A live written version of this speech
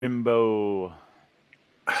Jimbo.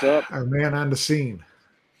 What's up? Our man on the scene.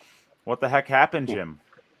 What the heck happened, Jim?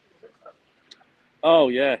 Oh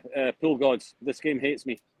yeah, Pool Gods. This game hates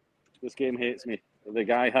me. The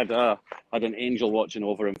guy had an angel watching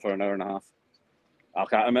over him for an hour and a half.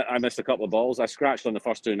 I missed a couple of balls. I scratched on the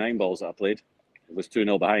first 2 9 balls that I played. It was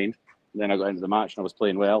 2-0 behind. Then I got into the match and I was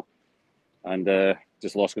playing well, and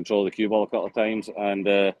just lost control of the cue ball a couple of times.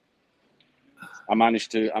 And I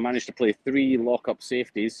managed to play 3 lock-up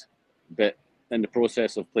safeties, but in the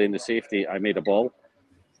process of playing the safety, I made a ball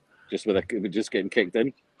just getting kicked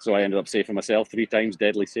in. So I ended up safing myself 3 times,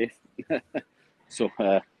 deadly safe. So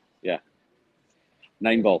yeah,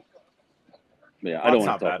 9 ball. Yeah, I don't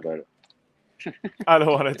want to talk about it. I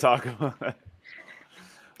don't want to talk about it.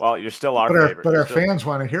 Well, you're still our favorite. But our fans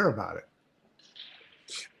want to hear about it.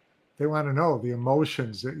 They want to know the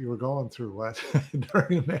emotions that you were going through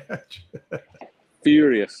during the match.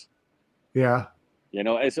 Furious. Yeah. You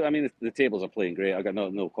know, the tables are playing great. I got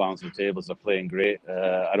no qualms with the tables. They're playing great.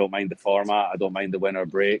 I don't mind the format. I don't mind the winner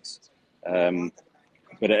breaks. But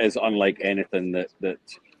it is unlike anything that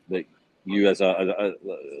you as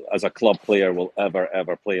a club player will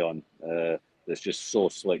ever play on. It's just so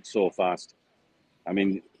slick, so fast. I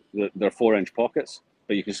mean, they're 4-inch pockets,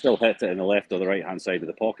 but you can still hit it in the left or the right hand side of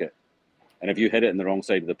the pocket. And if you hit it in the wrong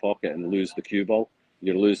side of the pocket and lose the cue ball,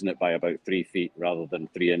 you're losing it by about 3 feet rather than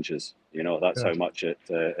 3 inches. You know, that's how much it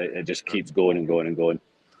just keeps going and going and going.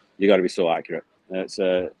 You got to be so accurate. It's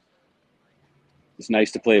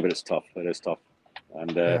nice to play, but it's tough. It is tough,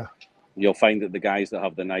 and you'll find that the guys that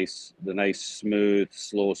have the nice smooth,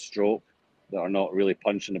 slow stroke that are not really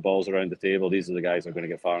punching the balls around the table, these are the guys that are going to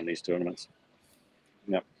get far in these tournaments.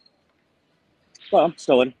 Yeah. Well, I'm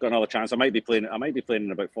still in. Got another chance. I might be playing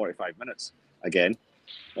in about 45 minutes again,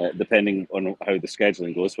 depending on how the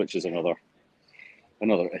scheduling goes, which is another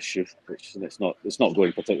issue. Which it's not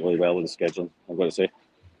going particularly well with the scheduling, I've got to say.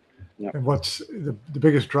 Yeah. And what's the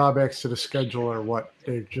biggest drawbacks to the schedule, or what?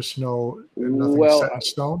 They just know nothing's set in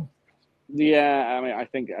stone. Yeah, I mean, I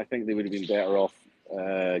think they would have been better off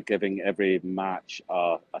giving every match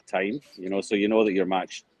a time. You know, so you know that you're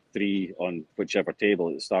match 3 on whichever table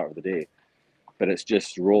at the start of the day, but it's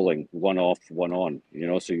just rolling, one off, one on. You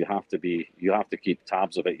know, so you have to keep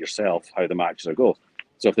tabs of it yourself, how the matches are go.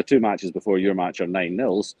 So if the 2 matches before your match are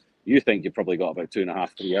 9-0, you think you've probably got about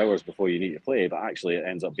 2.5, 3 hours before you need to play, but actually it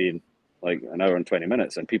ends up being like an hour and 20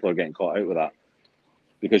 minutes, and people are getting caught out with that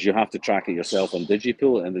because you have to track it yourself on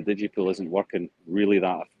Digipool, and the Digipool isn't working really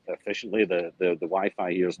that efficiently. The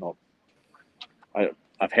Wi-Fi here is not.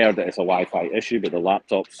 I've heard that it's a Wi-Fi issue, but the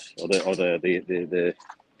laptops or the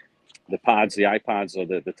pads, the iPads or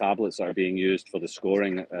the tablets that are being used for the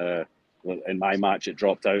scoring. In my match, it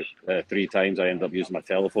dropped out 3 times. I ended up using my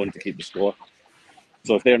telephone to keep the score.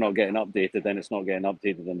 So if they're not getting updated, then it's not getting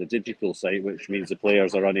updated on the Digipool site, which means the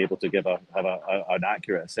players are unable to have an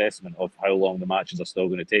accurate assessment of how long the matches are still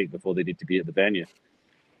going to take before they need to be at the venue.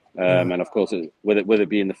 And of course, with it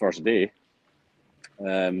being the first day,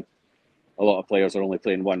 a lot of players are only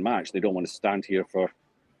playing one match. They don't want to stand here for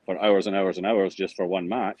hours and hours and hours just for one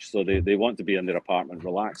match. So they want to be in their apartment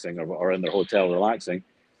relaxing or in their hotel relaxing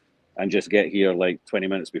and just get here like 20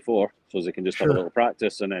 minutes before so they can just have a little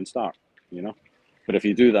practice and then start, you know. But if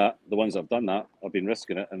you do that, the ones that have done that have been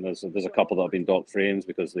risking it, and there's a couple that have been docked frames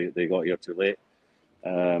because they got here too late.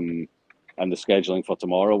 And the scheduling for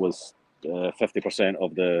tomorrow was 50%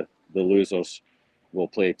 of the losers will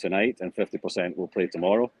play tonight and 50% will play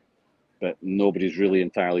tomorrow. But nobody's really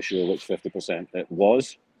entirely sure which 50% it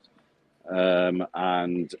was.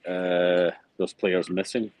 And there's players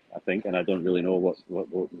missing, I think, and I don't really know what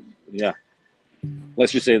yeah.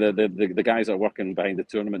 Let's just say that the guys that are working behind the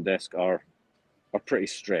tournament desk are pretty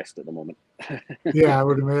stressed at the moment. Yeah, I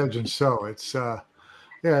would imagine so. It's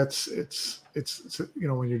it's you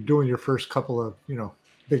know, when you're doing your first couple of, you know,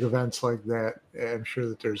 big events like that, I'm sure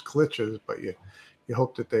that there's glitches, but you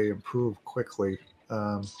hope that they improve quickly.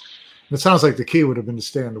 It sounds like the key would have been to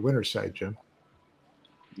stay on the winner's side, Jim.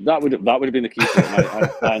 That would have been the key to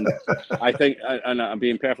it. And I think, and I'm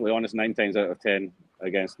being perfectly honest, 9 times out of 10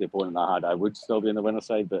 against the opponent I had, I would still be on the winner's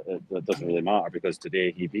side, but it doesn't really matter because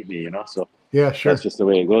today he beat me, you know. So yeah, sure, that's just the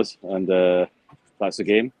way it goes, and that's the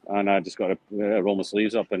game. And I just got to roll my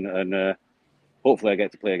sleeves up and hopefully I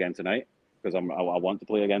get to play again tonight because I want to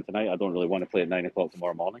play again tonight. I don't really want to play at 9 o'clock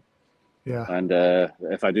tomorrow morning. Yeah, and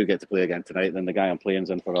if I do get to play again tonight, then the guy I'm playing is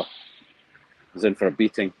in for a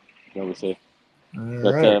beating, I would say. All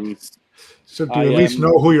right. So do you at least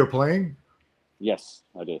know who you're playing? Yes,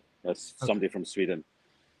 I do. That's somebody from Sweden.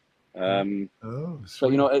 Sweden. So,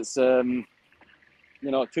 you know, it's, 200.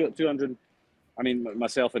 I mean,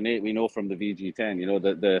 myself and Nate, we know from the VG10, you know,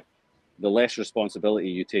 that the less responsibility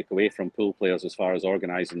you take away from pool players as far as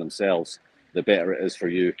organising themselves, the better it is for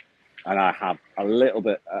you. And I have a little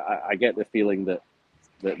bit, I get the feeling that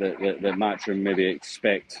Matchroom maybe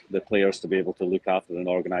expect the players to be able to look after and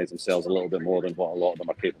organise themselves a little bit more than what a lot of them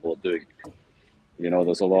are capable of doing. You know,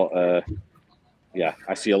 there's a lot,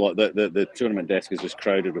 I see a lot. The tournament desk is just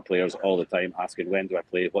crowded with players all the time asking, when do I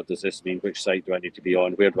play? What does this mean? Which site do I need to be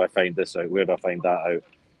on? Where do I find this out? Where do I find that out?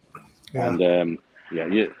 Yeah. And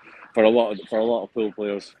for a lot of pool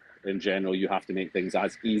players in general, you have to make things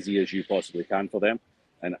as easy as you possibly can for them.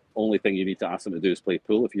 And the only thing you need to ask them to do is play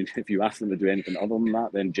pool. If you ask them to do anything other than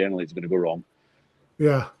that, then generally it's going to go wrong.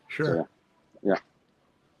 Yeah, sure. So, yeah.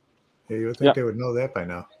 Yeah, you would think they would know that by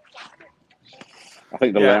now. I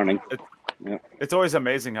think they're learning. It's always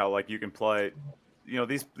amazing how like you can play. You know,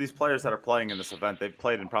 these players that are playing in this event, they've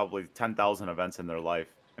played in probably 10,000 events in their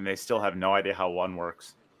life, and they still have no idea how one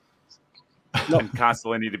works. And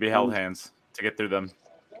constantly need to be held hands to get through them.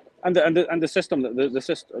 And the system, the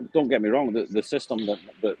system. Don't get me wrong. The system that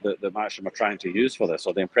Matchroom are trying to use for this,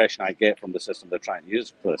 or the impression I get from the system they're trying to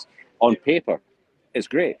use for this, on paper, is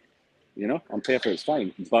great. You know, on paper it's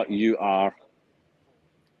fine, but you are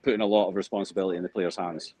putting a lot of responsibility in the players'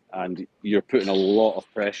 hands, and you're putting a lot of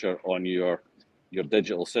pressure on your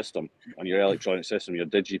digital system, on your electronic system, your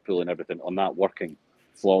digipool and everything, on that working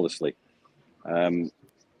flawlessly.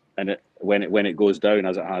 And when it goes down,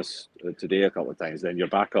 as it has today a couple of times, then your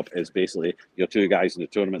backup is basically your two guys and the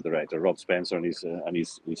tournament director, Rob Spencer and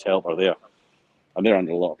his helper there, and they're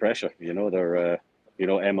under a lot of pressure. You know, they're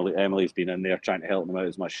Emily's been in there trying to help them out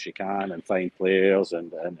as much as she can and find players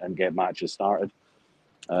and get matches started.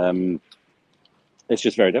 It's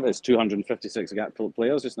just very difficult. It's 256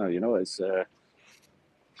 players just now. You know, it's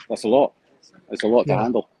that's a lot. It's a lot to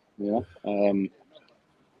handle. You know.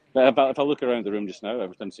 But if I look around the room just now,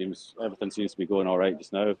 everything seems to be going all right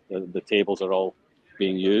just now. The tables are all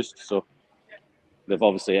being used, so they've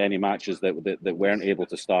obviously any matches that weren't able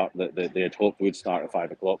to start that they had hoped would start at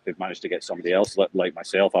 5 o'clock. They've managed to get somebody else like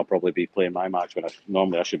myself. I'll probably be playing my match when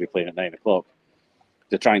normally I should be playing at 9 o'clock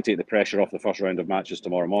to try and take the pressure off the first round of matches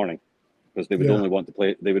tomorrow morning, because they would only want to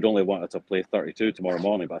play. They would only want to play 32 tomorrow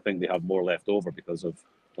morning, but I think they have more left over because of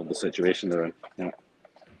the situation they're in. Yeah.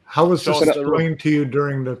 How was this explained to you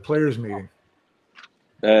during the players' meeting?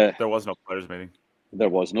 There was no players' meeting. There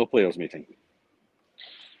was no players' meeting.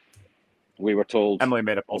 We were told. Emily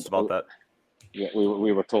made a post about that. Yeah,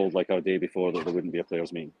 we were told like a day before that there wouldn't be a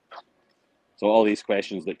players' meeting. So all these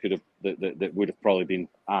questions that would have probably been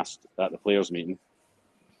asked at the players' meeting,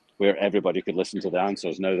 where everybody could listen to the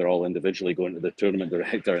answers, now they're all individually going to the tournament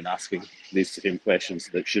director and asking these same questions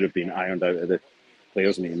that should have been ironed out at the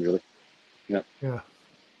players' meeting. Really. Yeah. Yeah.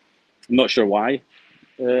 I'm not sure why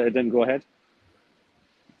it didn't go ahead.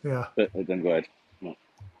 Yeah. But it didn't go ahead. No.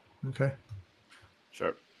 Okay.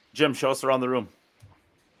 Sure. Jim, show us around the room.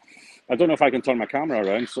 I don't know if I can turn my camera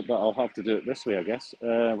around, but I'll have to do it this way, I guess.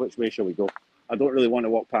 Which way shall we go? I don't really want to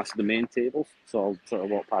walk past the main tables, so I'll sort of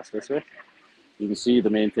walk past this way. You can see the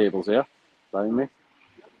main tables there behind me.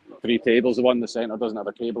 3 tables. The one in the centre doesn't have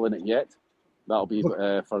a table in it yet. That'll be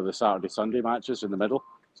for the Saturday-Sunday matches in the middle.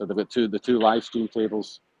 So they've got the two live stream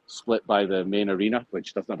tables split by the main arena,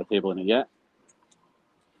 which doesn't have a table in it yet.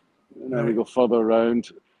 And then we go further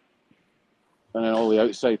around, and then all the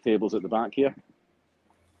outside tables at the back here.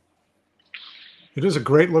 It is a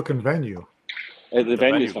great looking venue. The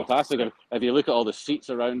venue is fantastic. If you look at all the seats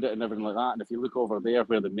around it and everything like that, and if you look over there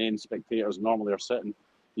where the main spectators normally are sitting,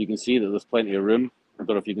 you can see that there's plenty of room. I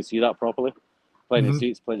don't know if you can see that properly. Plenty of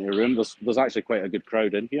seats, plenty of room. There's actually quite a good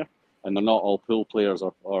crowd in here, and they're not all pool players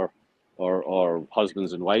or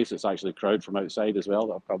husbands and wives. It's actually a crowd from outside as well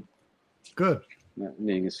that have come. Good. Yeah, and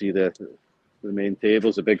you can see the main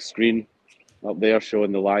tables, a big screen up there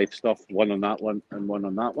showing the live stuff, one on that one and one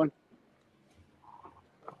on that one.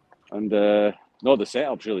 And no, the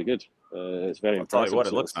setup's really good. It's very impressive. I'll tell you what,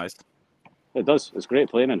 it looks nice. It does. It's great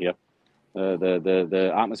playing in here.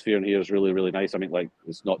 The atmosphere in here is really, really nice. I mean, like,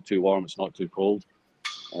 it's not too warm, it's not too cold.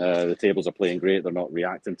 The tables are playing great. They're not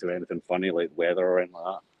reacting to anything funny like weather or anything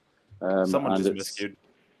like that. Someone just miscued.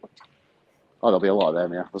 Oh, there'll be a lot of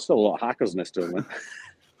them, yeah. There's still a lot of hackers in this tournament.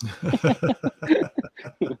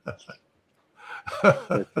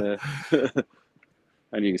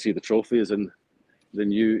 And you can see the trophies and the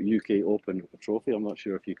new UK Open trophy. I'm not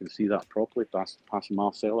sure if you can see that properly past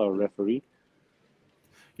Marcella, our referee.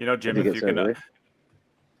 You know, Jim, if you could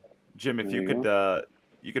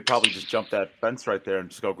you could probably just jump that fence right there and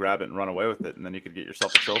just go grab it and run away with it, and then you could get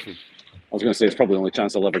yourself a trophy. I was going to say it's probably the only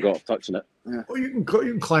chance I'll ever got of touching it. Yeah. Well, you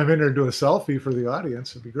can climb in there and do a selfie for the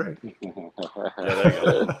audience. It'd be great.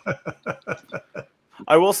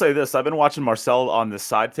 I will say this: I've been watching Marcel on this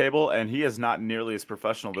side table, and he is not nearly as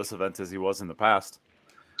professional this event as he was in the past.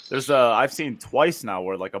 I've seen twice now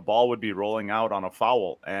where like a ball would be rolling out on a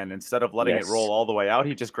foul, and instead of letting it roll all the way out,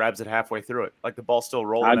 he just grabs it halfway through it, like the ball's still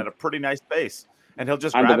rolling at a pretty nice pace, and he'll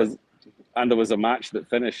just grab it. And there was a match that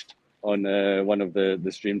finished on one of the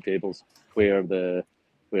stream tables where the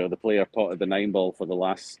player potted the 9-ball for the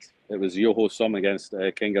last. It was Yoho Sum against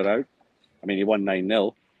Kinga Rao. I mean, he won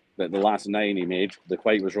 9-0, but the last 9 he made, the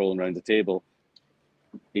white was rolling around the table.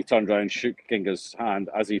 He turned around, shook Kinga's hand.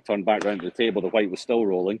 As he turned back around to the table, the white was still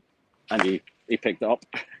rolling, and he picked it up.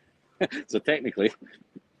 So technically,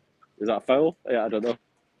 is that a foul? Yeah, I don't know.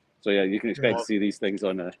 So yeah, you can expect to see these things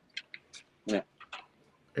on. Yeah.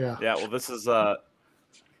 Well, this is. I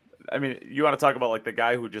mean, you want to talk about like the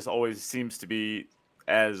guy who just always seems to be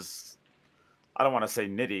as. I don't want to say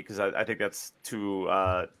nitty because I think that's too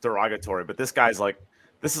derogatory, but this guy's like.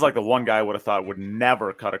 This is like the one guy I would have thought would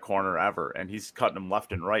never cut a corner ever, and he's cutting them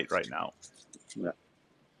left and right now. Yeah.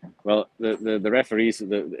 Well, the referees,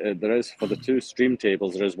 there is, for the 2 stream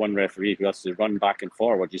tables, there is one referee who has to run back and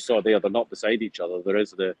forward. You saw there, they're not beside each other. There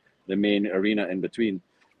is the main arena in between.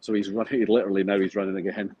 So he's running, literally now he's running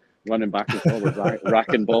again, running back and forward,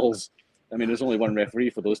 racking balls. I mean, there's only one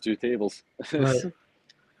referee for those 2 tables. Right.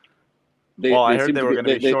 I heard they were going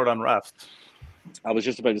to be short on refs. I was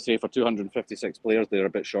just about to say, for 256 players, they're a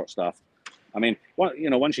bit short-staffed. I mean,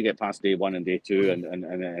 once you get past day 1 and day 2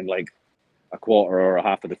 and like a quarter or a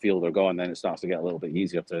half of the field are gone, then it starts to get a little bit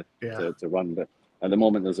easier to run. But at the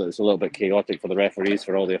moment, it's a little bit chaotic for the referees,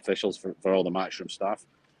 for all the officials, for all the matchroom staff.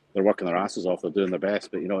 They're working their asses off. They're doing their best.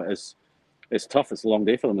 But, it's tough. It's a long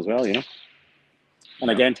day for them as well, And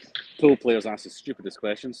again, pool players ask the stupidest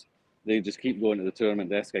questions. They just keep going to the tournament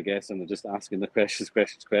desk, I guess, and they're just asking the questions.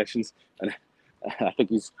 And I think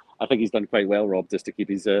he's done quite well, Rob, just to keep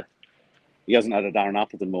his. He hasn't had a Darren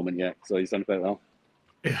Appleton moment yet, so he's done quite well.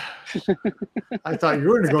 Yeah. I thought you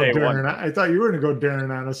were going to go Darren. I thought you were going to go Darren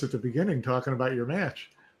on us at the beginning, talking about your match.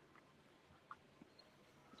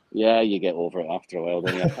 Yeah, you get over it after a while,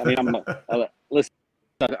 don't you? I mean, I'm not. Listen,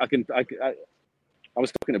 I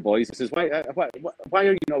was talking to boys. He says, why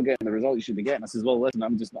are you not getting the result you should be getting? I says, well, listen,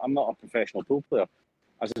 I'm not a professional pool player.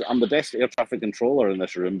 I said, I'm the best air traffic controller in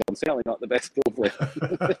this room, but I'm certainly not the best pool player.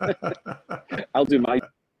 I'll do my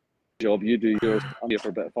job, you do yours. I'm here for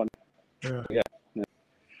a bit of fun. Yeah.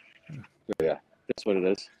 That's what it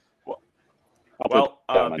is.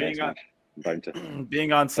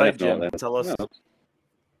 Being on site, Jim, tell us. Yeah.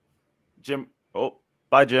 Jim,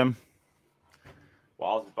 bye, Jim.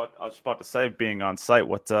 Well, I was about to say, being on site,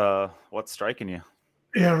 what's striking you?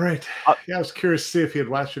 Yeah, right. I was curious to see if he had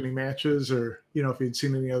watched any matches, or if he'd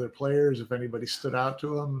seen any other players, if anybody stood out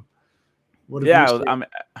to him. I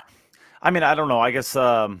mean, I don't know. I guess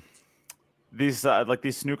these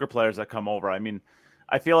these snooker players that come over. I mean,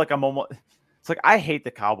 I feel like it's like I hate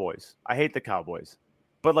the Cowboys.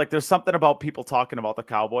 But like, there's something about people talking about the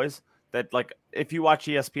Cowboys that, like, if you watch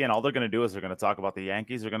ESPN, all they're going to do is they're going to talk about the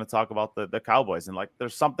Yankees. They're going to talk about the Cowboys, and like,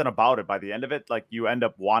 there's something about it. By the end of it, like, you end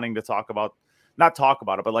up wanting to not talk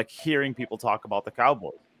about it, but like hearing people talk about the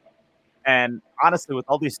Cowboys. And honestly, with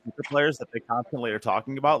all these snooker players that they constantly are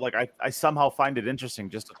talking about, like, I somehow find it interesting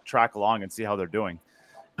just to track along and see how they're doing.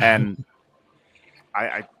 And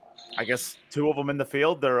I guess 2 of them in the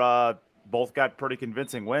field, they're both got pretty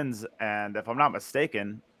convincing wins. And if I'm not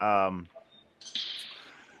mistaken, was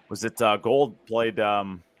it Gold played a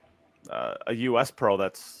U.S. pro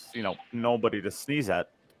that's nobody to sneeze at?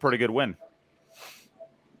 Pretty good win.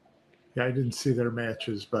 Yeah, I didn't see their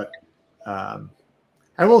matches, but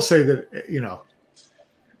I will say that,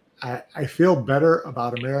 I feel better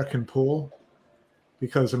about American pool,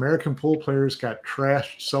 because American pool players got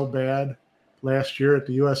trashed so bad last year at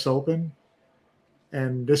the U.S. Open.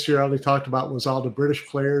 And this year, all they talked about was all the British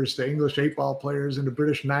players, the English 8-ball players, and the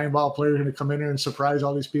British 9-ball players going to come in there and surprise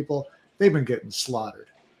all these people. They've been getting slaughtered.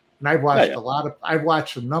 And I've watched I've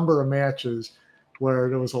watched a number of matches where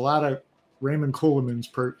there was a lot of Raymond Kuhlman's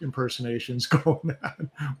impersonations going on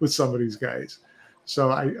with some of these guys.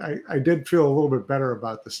 So I did feel a little bit better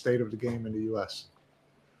about the state of the game in the U.S.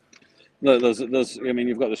 There's I mean,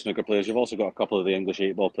 you've got the snooker players. You've also got a couple of the English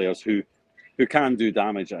 8-ball players who can do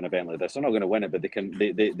damage at an event like this. They're not going to win it, but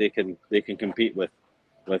they can compete with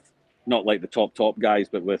not like the top guys,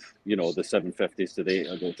 but with the 750s to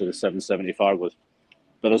the 770 Fargos.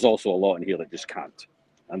 But there's also a lot in here that just can't,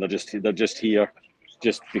 and they're just here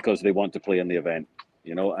just because they want to play in the event.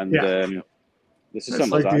 you know, and Yeah. this is It's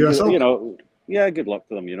simple like as the that. US You Open. know, yeah, good luck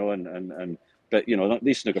to them, you know, and but you know,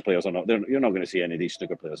 these snooker players are not. You're not going to see any of these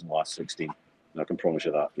snooker players in the last 16. I can promise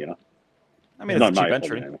you that. You know, I mean, it's not a in cheap my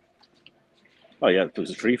entry. opinion. Anyway. Oh yeah, if it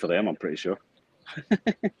was free for them, I'm pretty sure.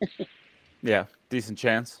 Yeah, decent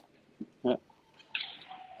chance. Yeah.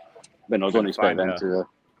 But no, don't expect them to.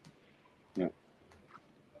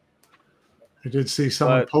 I did see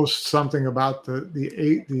someone post something about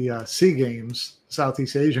the Sea Games,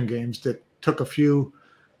 Southeast Asian Games, that took a few,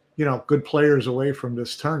 you know, good players away from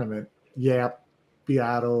this tournament. Yap,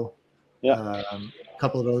 Beato, Yeah. a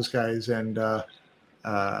couple of those guys, and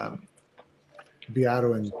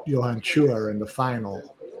Beato and Johan Chua are in the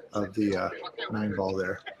final of the 9-ball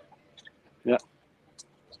there. Yeah.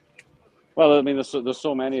 Well, I mean, there's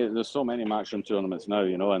so many matchroom tournaments now,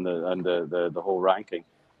 you know, and the whole ranking,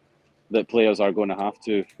 that players are going to have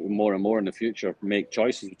to more and more in the future make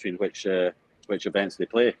choices between which events they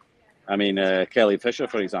play. I mean, Kelly Fisher,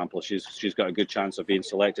 for example, she's got a good chance of being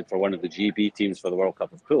selected for one of the GB teams for the World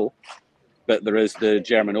Cup of Pool. But there is the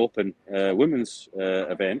German Open women's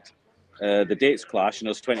event. The dates clash, and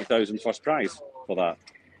there's 20,000 first prize for that.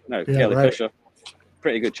 Now, Yeah, Kelly right. Fisher,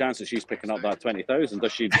 pretty good chance that she's picking up that 20,000.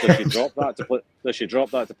 Does she drop that to play? Does she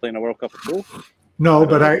drop that to play in a World Cup of Pool? No,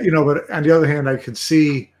 but but on the other hand, I could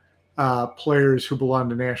see players who belong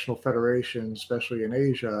to national federations, especially in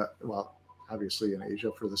Asia. Well, obviously in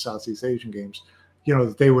Asia for the Southeast Asian Games, you know,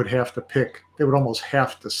 they would have to pick. They would almost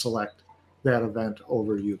have to select that event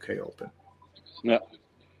over UK Open. Yeah.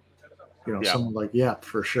 You know, someone like Yap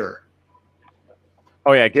for sure.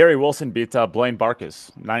 Oh yeah, Gary Wilson beat Blaine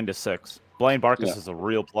Barkas 9-6. Blaine Barkas is a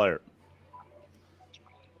real player.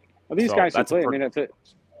 Well, these guys who play, I mean,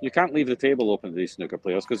 you can't leave the table open to these snooker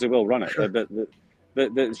players because they will run it. Sure. But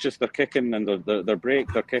it's just their kicking and their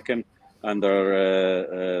break, their kicking, and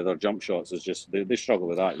their jump shots is just they struggle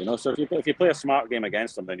with that, you know. So if you play a smart game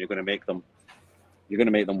against them, then you're going to make them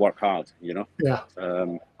work hard, you know. Yeah.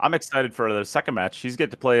 I'm excited for the second match. He's get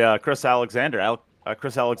to play Chris Alexander.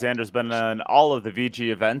 Chris Alexander's been in all of the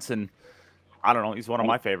VG events, and I don't know, he's one of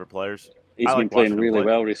my favorite players. He's been playing really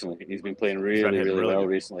well recently. He's been playing really well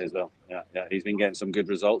recently as well. Yeah. He's been getting some good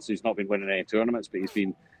results. He's not been winning any tournaments, but he's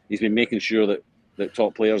been making sure that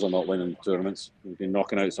top players are not winning tournaments. He's been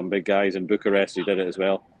knocking out some big guys in Bucharest. He did it as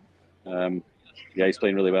well. He's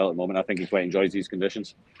playing really well at the moment. I think he quite enjoys these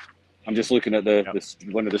conditions. I'm just looking at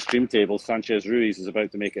one of the stream tables. Sanchez Ruiz is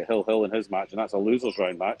about to make it hill in his match, and that's a losers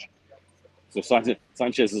round match. So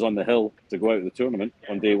Sanchez is on the hill to go out of the tournament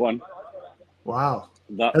on day one. Wow.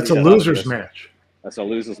 That's a losers match. That's a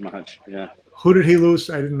losers match, yeah. Who did he lose?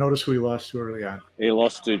 I didn't notice who he lost to early on. He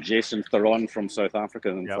lost to Jason Theron from South Africa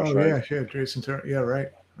in the first round. Yeah, Jason Theron. Yeah, right.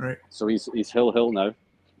 So he's hill now,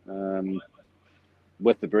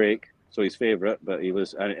 with the break. So he's favourite, but he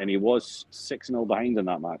was 6-0 behind in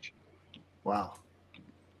that match. Wow.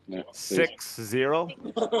 Yeah, 6-0.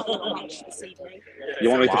 You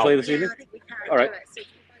want me to play this evening? All right.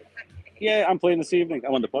 Yeah, I'm playing this evening.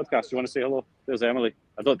 I'm on the podcast. You want to say hello? There's Emily.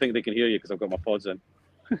 I don't think they can hear you because I've got my pods in.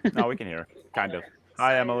 No, we can hear. Kind of.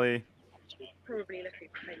 Hi, Emily. Probably looking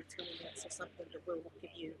for maybe 2 minutes or something that will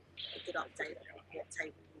give you a good update on what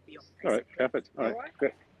table will be on. All right, perfect. All right,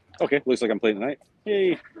 great. Okay, looks like I'm playing tonight.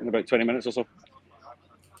 Yay! In about 20 minutes or so.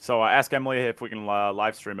 So ask Emily if we can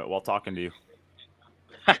live stream it while talking to you.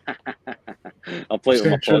 I'll play it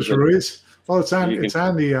with my pods. Ruiz. Well, it's on their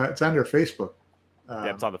Facebook. Yeah,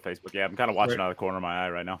 it's on the Facebook. Yeah, I'm kind of watching out of the corner of my eye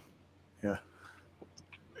right now. Yeah.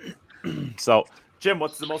 So, Jim,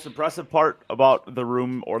 what's the most impressive part about the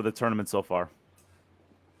room or the tournament so far?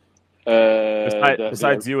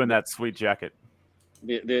 Besides you in that sweet jacket.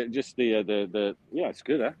 Yeah, it's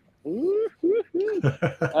good, eh?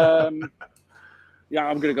 Yeah,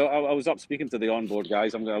 I'm gonna go. I was up speaking to the onboard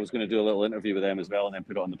guys. I was going to do a little interview with them as well, and then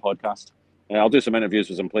put it on the podcast. I'll do some interviews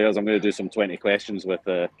with some players. I'm going to do some 20 questions with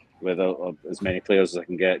as many players as I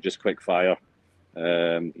can get, just quick fire,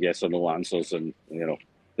 yes or no answers, and you know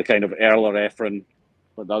the kind of Erler, Efren,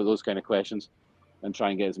 those kind of questions, and try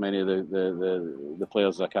and get as many of the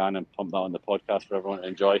players as I can, and pump that on the podcast for everyone to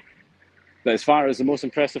enjoy. But as far as the most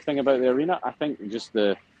impressive thing about the arena, I think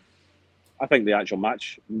the actual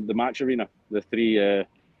match arena, the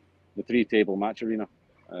three table match arena.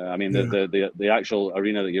 I mean, the actual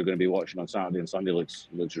arena that you're going to be watching on Saturday and Sunday looks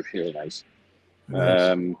really nice.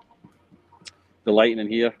 The lighting in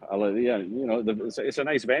here, it's a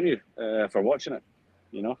nice venue for watching it.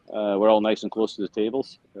 You know, we're all nice and close to the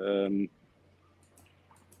tables.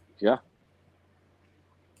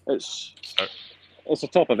 It's a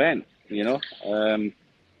top event. You know,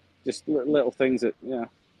 just little things that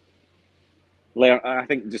I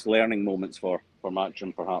think just learning moments for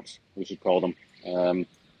Matchroom, perhaps we should call them.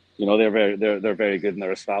 They're very good and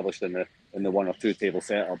they're established in the one or two table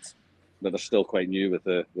setups, but they're still quite new with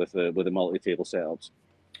the multi-table setups.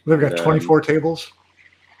 They've got 24 tables.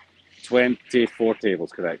 24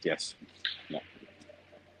 tables, correct? Yes. Yeah.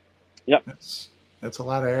 Yep. That's a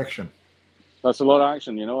lot of action. That's a lot of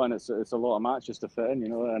action, and it's a lot of matches to fit in,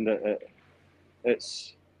 and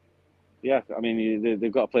it's I mean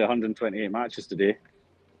they've got to play 128 matches today,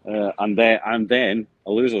 and then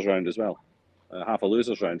a losers round as well, half a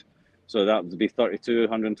losers round, so that would be 32,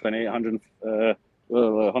 128,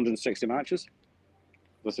 160 matches.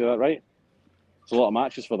 Did I say that right? It's a lot of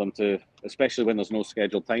matches for them to, especially when there's no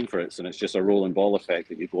scheduled time for it, and it's just a rolling ball effect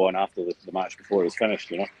that you go on after the match before it's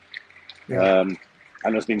finished, Yeah.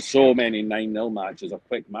 And there's been so many 9-0 matches or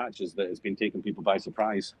quick matches that it's been taking people by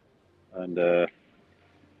surprise. And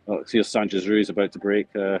here's Sanchez Ruiz about to break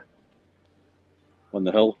on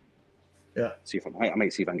the hill. Yeah. I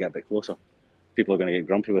might see if I can get a bit closer. People are going to get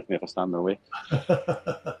grumpy with me if I stand their way.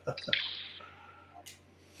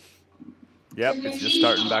 Yep, it's just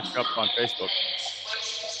starting back up on Facebook.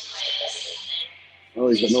 Oh,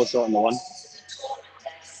 he's got no shot on the one.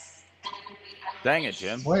 Dang it,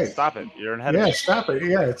 Jim! Wait. Stop it! You're ahead of me. Stop it.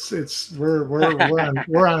 Yeah, it's we're on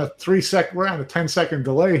a 10-second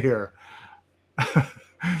delay here.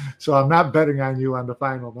 So I'm not betting on you on the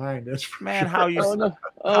final 9. That's for Man, sure. how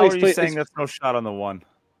are you saying that's no shot on the one?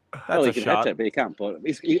 That's he a can shot. hit it, but he can't. But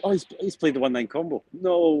he's played the 1-9 combo.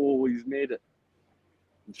 No, he's made it.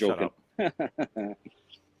 Joking.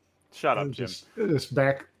 Shut up, Jim. Just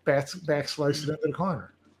back slice it into the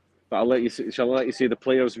corner. But I'll let you see. Shall I let you see the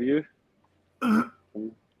player's view? The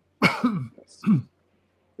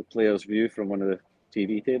player's view from one of the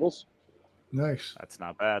TV tables. Nice. That's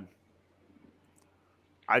not bad.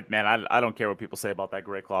 I don't care what people say about that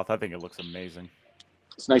gray cloth. I think it looks amazing.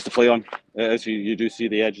 It's nice to play on. As you do see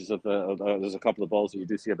the edges of there's a couple of balls that you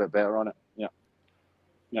do see a bit better on it. Yeah.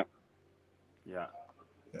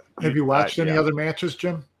 Have you watched any other matches,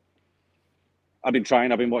 Jim? I've been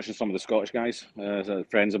trying. I've been watching some of the Scottish guys,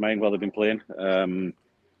 friends of mine, while they've been playing.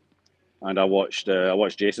 And I watched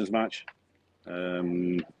Jason's match,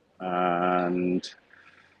 and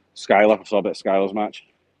Skylar. I saw a bit of Skylar's match.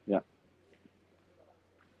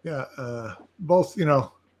 Yeah. Both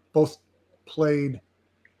played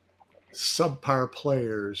subpar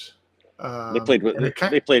players. They played with.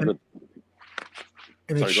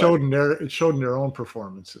 And it showed in their own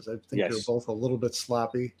performances. I think they were both a little bit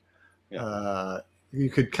sloppy. Yeah. You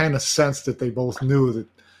could kind of sense that they both knew that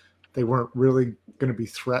they weren't really going to be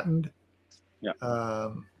threatened. Yeah.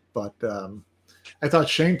 But I thought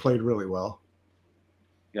Shane played really well.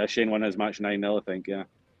 Yeah, Shane won his match 9-0, I think. Yeah.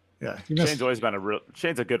 Yeah. Shane's always been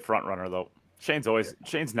Shane's a good front runner though.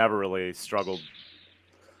 Shane's never really struggled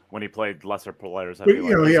when he played lesser players.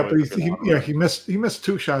 He missed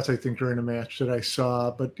 2 shots, I think, during the match that I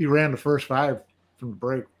saw, but he ran the first 5 from the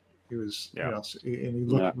break. He was, and he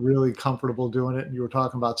looked really comfortable doing it. And you were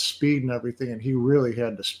talking about speed and everything, and he really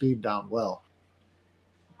had the speed down well.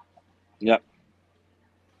 Yep.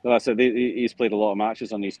 Well, that's it. He's played a lot of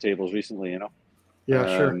matches on these tables recently,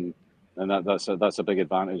 Yeah, sure. And that's a big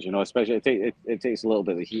advantage, Especially it takes a little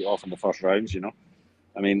bit of the heat off in the first rounds,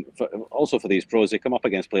 I mean, also for these pros, they come up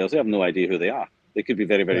against players. They have no idea who they are. They could be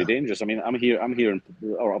very, very dangerous. I mean, I'm hearing,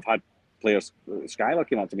 or I've had players. Skylar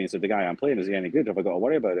came up to me and said, "The guy I'm playing, is he any good? Have I got to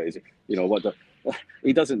worry about it? Is he,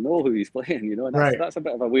 he doesn't know who he's playing, and that's a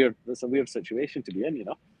bit of a weird situation to be in,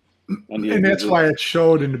 And that's why it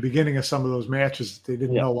showed in the beginning of some of those matches that they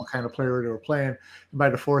didn't know what kind of player they were playing. And by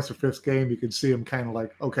the 4th or 5th game, you could see them kind of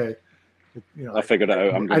like, okay, I figured it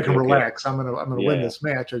out. I can relax. I'm gonna win this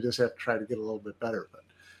match. I just have to try to get a little bit better. But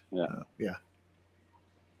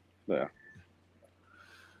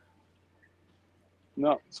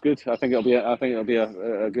No, it's good. I think it'll be a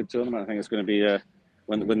good tournament. I think it's going to be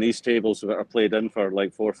when these tables are played in for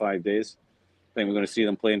like 4 or 5 days. I think we're going to see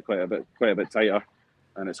them playing quite a bit tighter,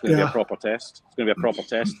 and it's going to be a proper test. It's going to be a proper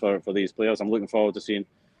test for these players. I'm looking forward to seeing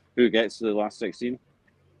who gets to the last 16.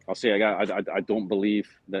 I'll say again, I don't believe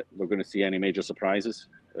that we're going to see any major surprises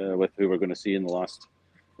with who we're going to see in the last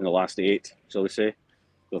 8, shall we say. I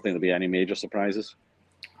don't think there'll be any major surprises.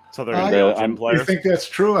 So they're going to be players. I think that's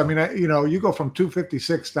true. I mean, you go from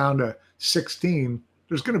 256 down to 16.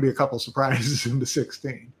 There's going to be a couple surprises in the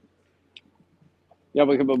 16. Yeah,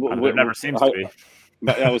 but there never seems to be.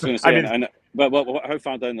 But I was going to say, but how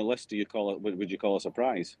far down the list do you call it? Would you call a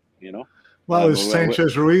surprise? Well, is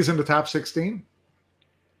Sanchez Ruiz in the top 16?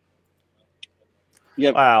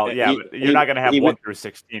 Yeah. Well, yeah, but you're not going to have 1 through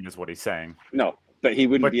 16, is what he's saying. No, but he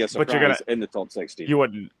wouldn't be a surprise in the top 16. You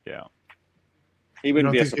wouldn't, yeah. He You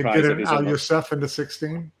wouldn't don't be a think you'd surprise get if an he's Al in the, Youssef into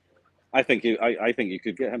 16? I think you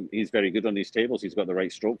could get him. He's very good on these tables. He's got the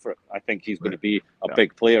right stroke for it. I think he's going to be a Yeah.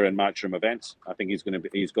 big player in matchroom events. I think he's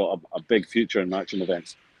got a big future in matchroom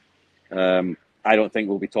events. I don't think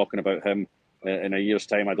we'll be talking about him in a year's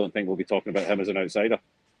time. I don't think we'll be talking about him as an outsider.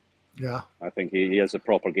 Yeah. I think he has a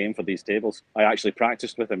proper game for these tables. I actually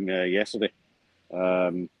practiced with him yesterday,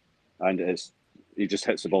 and he just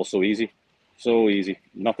hits the ball so easy.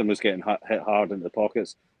 Nothing was getting hit hard in the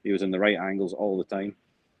pockets. He was in the right angles all the time,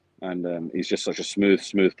 and he's just such a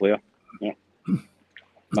smooth player. Yeah,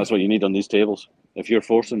 that's what you need on these tables. If you're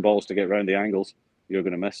forcing balls to get around the angles, you're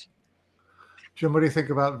going to miss. Jim, what do you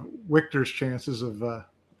think about Victor's chances of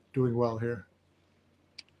doing well here?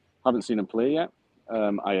 Haven't seen him play yet.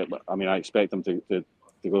 I mean, I expect him to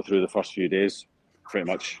go through the first few days pretty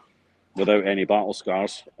much without any battle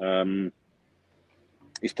scars.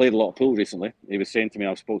 He's played a lot of pool recently. He was saying to me,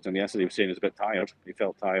 I spoke to him yesterday, he was saying he was a bit tired. He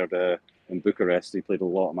felt tired in Bucharest. He played a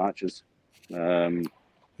lot of matches.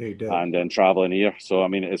 He did. And then traveling here. So, I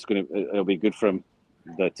mean, it'll be good for him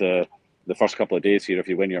that the first couple of days here, if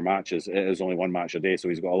you win your matches, it is only one match a day. So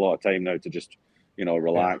he's got a lot of time now to just,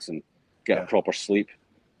 relax and get a proper sleep.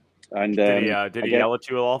 And did he yell at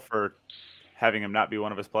you at all for having him not be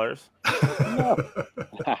one of his players? No.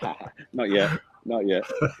 Not yet.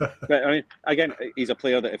 But I mean, again, he's a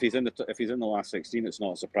player that if he's in the last 16, it's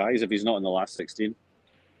not a surprise. If he's not in the last 16,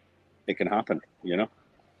 it can happen. Yeah,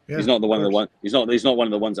 he's not He's not one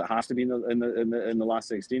of the ones that has to be in the last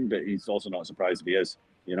 16. But he's also not surprised if he is.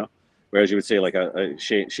 Whereas you would say like a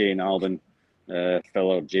Shane, Alvin, Phil,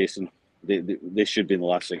 or Jason, they should be in the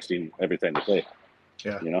last 16 every time they play.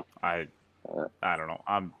 Yeah. I don't know.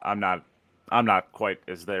 I'm not quite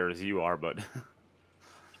as there as you are, but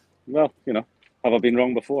well, have I been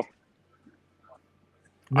wrong before?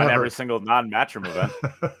 On every single non-matchroom event.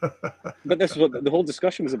 But this is what the whole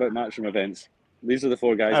discussion was about. Matchroom events. These are the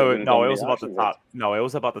four guys. No, it was about the top. Events. No, it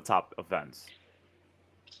was about the top events.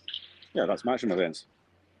 Yeah, that's matchroom events.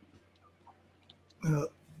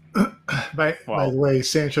 By the way,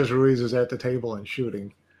 Sanchez Ruiz is at the table and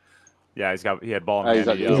shooting. Yeah, he had ball in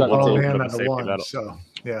hand. He's got ball in hand on the one. So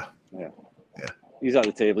yeah. He's at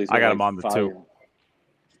the table. I got him on the 2.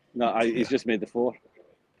 No, he's just made the 4.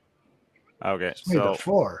 Okay, made the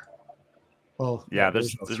 4. Well, yeah,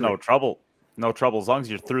 there's no trouble. No trouble as long as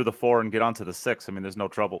you're through the 4 and get onto the 6. I mean, there's no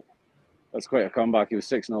trouble. That's quite a comeback. He was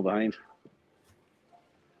 6-0 behind.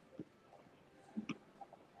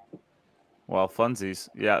 Well, funsies.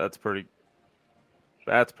 Yeah, that's pretty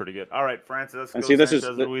good. All right, Francis. And see,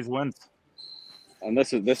 Ruiz wins. And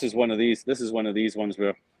this is one of these. This is one of these ones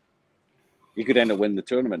where you could end up winning the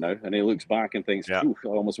tournament now, and he looks back and thinks, I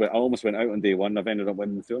almost went out on day 1. I've ended up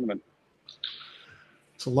winning the tournament.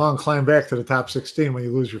 It's a long climb back to the top 16 when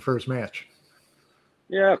you lose your first match.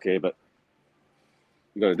 Yeah, okay, but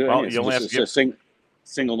you got to do it. Well, you only have to get a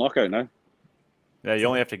single knockout now. Yeah, you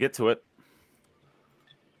only have to get to it.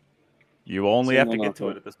 You only have to get to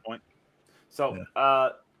it at this point. So,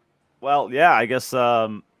 I guess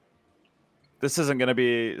this isn't going to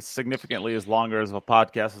be significantly as longer as a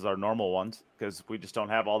podcast as our normal ones because we just don't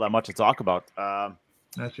have all that much to talk about. Not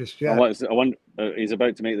just yet. I wonder, he's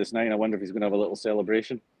about to make this 9. I wonder if he's going to have a little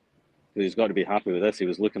celebration. He's got to be happy with this. He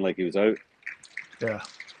was looking like he was out. Yeah.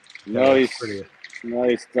 No,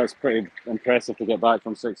 that's pretty impressive to get back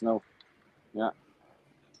from 6-0. Yeah.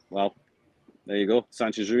 Well, there you go.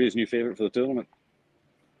 Sanchez Ruiz, new favorite for the tournament.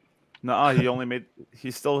 No,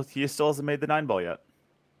 he still hasn't made the 9-ball yet.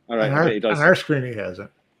 All right, I bet he does. On our screen, he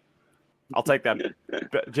hasn't. I'll take that.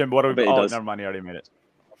 Jim, what do we? Oh, never mind. He already made it.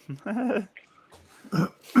 All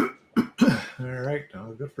right,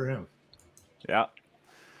 no, good for him. Yeah.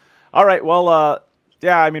 All right. Well, I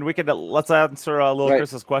mean, let's answer Little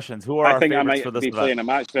Chris's questions. Who are our favorites for this event? I think I might be playing a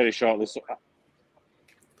match very shortly. So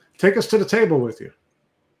take us to the table with you.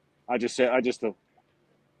 I just told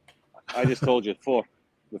you 4.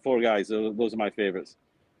 The 4 guys. Those are my favorites.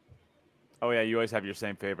 Oh yeah, you always have your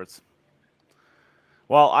same favorites.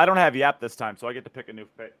 Well, I don't have Yap this time, so I get to pick a new.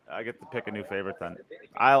 favorite then.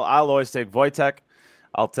 I'll always take Wojtek.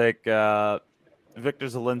 I'll take Victor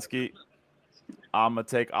Zielinski. I'm gonna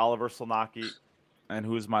take Oliver Solnacki, and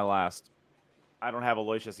who's my last? I don't have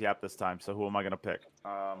Aloysius Yap this time, so who am I gonna pick?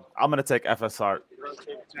 I'm gonna take FSR.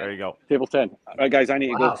 There you go. Table 10. All right, guys, I need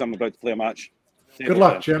to go because I'm about to play a match. Good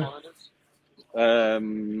luck, Jim.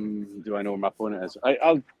 Do I know where my opponent is?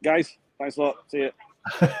 Guys, thanks a lot. See you.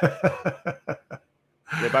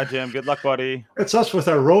 Goodbye, Jim. Good luck, buddy. It's us with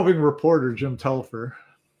our roving reporter, Jim Telfer.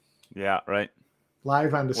 Yeah, right.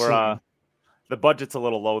 Live on the scene. The budget's a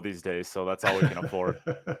little low these days, so that's all we can afford.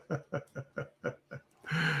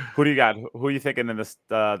 Who do you got? Who are you thinking in this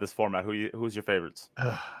this format? Who's your favorites?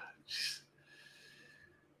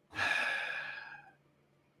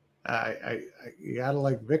 You gotta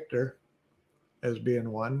like Victor as being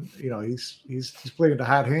one. You know, he's playing the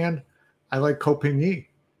hot hand. I like Copigny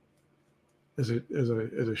as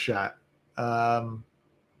a shot.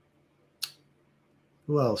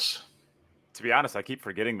 Who else? To be honest, I keep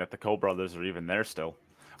forgetting that the Ko brothers are even there still.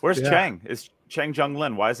 Where's Yeah. Chang? Is Chang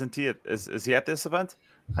Jung-Lin? Why isn't he? Is he at this event?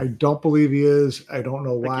 I don't believe he is. I don't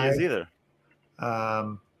know I think why. he is either.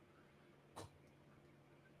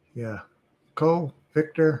 Yeah, Ko,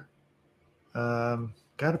 Victor. Got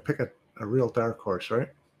to pick a real dark horse, right?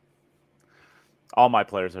 All my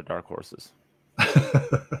players are dark horses. Well,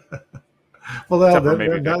 Except for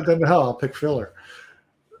maybe then the hell, I'll pick filler.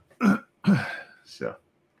 So,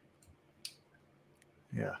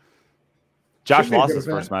 yeah. Josh Should be a lost good his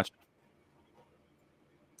event. first match.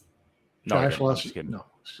 No, he Josh didn't. I'm lost. just kidding. No, I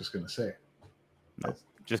was just going to say. No,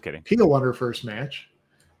 just kidding. Pia won her first match.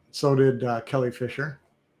 So did Kelly Fisher.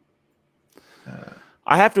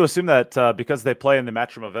 I have to assume that because they play in the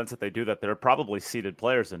Matchroom events that they do, that they're probably seeded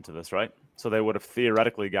players into this, right? So they would have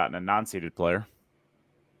theoretically gotten a non-seeded player.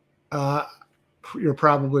 You're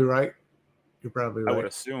probably right. You're probably right. I would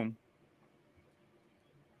assume.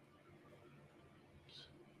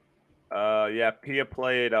 Yeah, Pia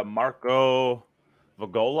played Marco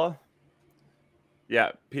Vagola.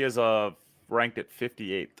 Yeah, Pia's ranked at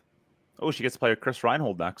 58th. Oh, she gets to play Chris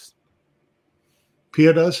Reinhold next.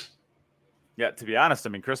 Pia does? Yeah, to be honest, I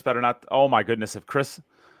mean, Chris better not. Oh my goodness, if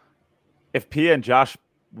Pia and Josh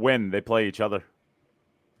win, they play each other.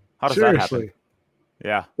 How does that happen? Seriously,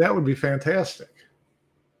 Yeah, that would be fantastic.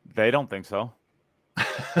 they don't think so.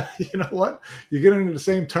 You know what? You get into the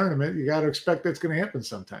same tournament, you got to expect that's going to happen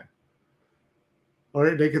sometime.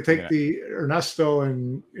 Or they could take the Ernesto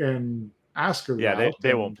and Oscar. Yeah,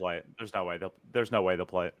 they won't play it. There's no way they'll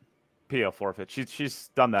play it. Pia forfeit. She's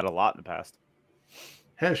done that a lot in the past.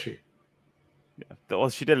 Has she? Yeah. Well,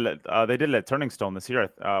 she did it. They did it at Turning Stone this year.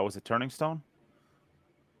 Was it Turning Stone?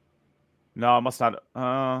 No, it must not.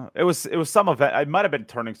 It was some event. It might have been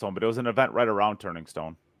Turning Stone, but it was an event right around Turning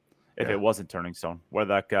Stone. If it wasn't Turning Stone, where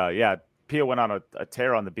that Pia went on a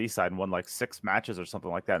tear on the B side and won like 6 matches or something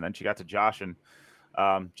like that, and then she got to Josh and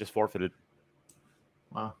just forfeited.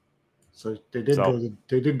 Wow. So they did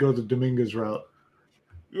go the Dominguez route.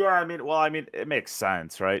 Yeah, I mean, it makes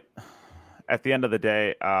sense, right? At the end of the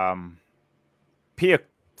day, Pia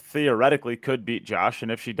theoretically could beat Josh,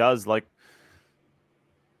 and if she does, like,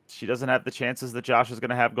 she doesn't have the chances that Josh is going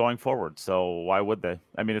to have going forward. So why would they?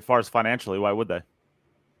 I mean, as far as financially, why would they?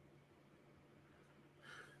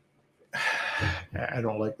 I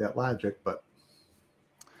don't like that logic, but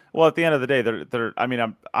well, at the end of the day, they're. I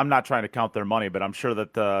mean, I'm not trying to count their money, but I'm sure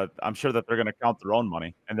that they're going to count their own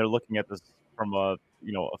money, and they're looking at this from a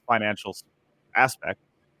financial aspect.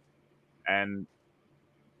 And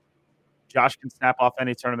Josh can snap off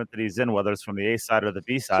any tournament that he's in, whether it's from the A side or the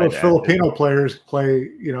B side. So if Filipino players play,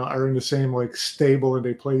 are in the same like stable and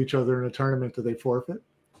they play each other in a tournament, do they forfeit?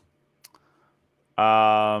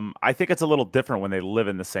 I think it's a little different when they live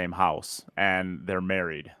in the same house and they're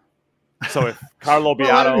married. So if Carlo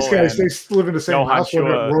Beato, these guys they live in the same house, they're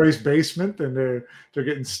Chua, at Roy's basement, and they're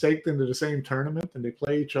getting staked into the same tournament, and they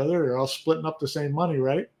play each other. They're all splitting up the same money,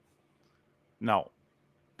 right? No,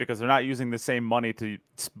 because they're not using the same money to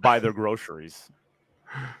buy their groceries.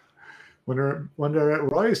 When they're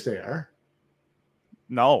at Roy's, they are.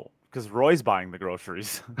 No, because Roy's buying the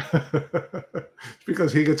groceries.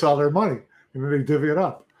 Because he gets all their money, and then they divvy it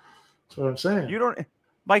up. That's what I'm saying.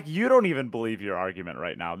 Mike, you don't even believe your argument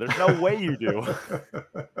right now. There's no way you do.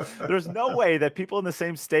 There's no way that people in the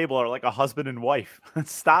same stable are like a husband and wife.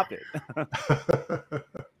 Stop it.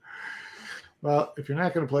 Well, if you're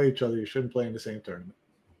not going to play each other, you shouldn't play in the same tournament.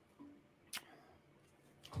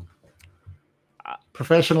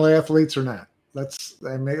 Professional athletes or not. Let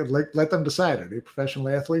them decide. Are they professional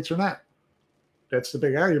athletes or not? That's the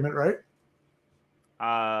big argument, right?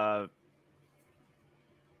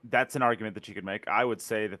 That's an argument that you could make. I would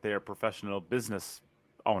say that they are professional business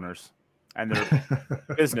owners, and their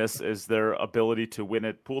business is their ability to win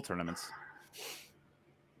at pool tournaments.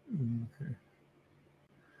 Okay.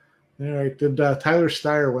 All right. Did Tyler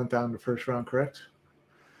Steyer went down the first round, correct?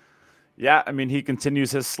 Yeah, I mean, he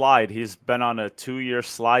continues his slide. He's been on a 2-year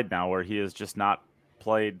slide now where he has just not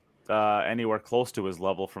played anywhere close to his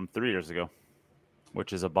level from 3 years ago,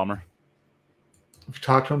 which is a bummer. Have you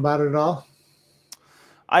talked to him about it at all?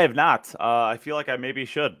 I have not. I feel like I maybe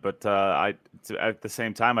should, but at the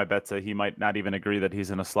same time, I bet he might not even agree that he's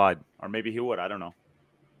in a slide, or maybe he would. I don't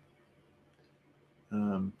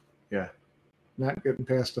know. Yeah. not getting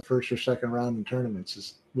past the first or second round in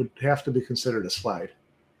tournaments would have to be considered a slide.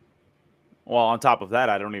 Well, on top of that,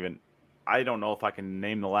 I don't know if I can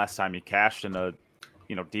name the last time he cashed in a, deep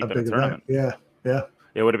in a tournament. Event. Yeah.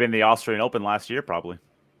 It would have been the Austrian Open last year, probably.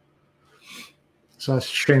 So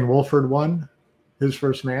Shane Wolford won his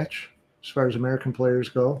first match as far as American players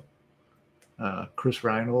go. Chris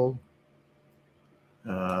Reinhold.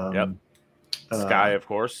 Yep. Sky, of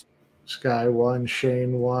course. Sky won.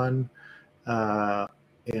 Shane won.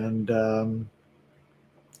 And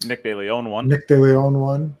Nick De Leon won. Nick De Leon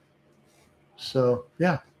won. So,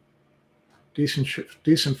 yeah.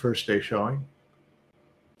 Decent first day showing.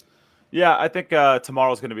 Yeah, I think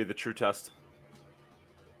tomorrow's going to be the true test.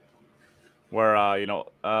 Where,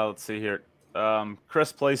 let's see here.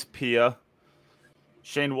 Chris plays Pia.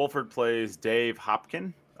 Shane Wolford plays Dave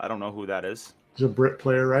Hopkin. I don't know who that is. He's a Brit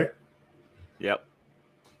player, right? Yep.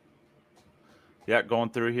 Yeah, going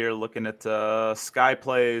through here, looking at Sky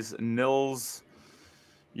plays Nils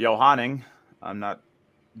Johanning.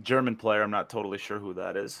 German player. I'm not totally sure who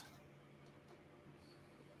that is.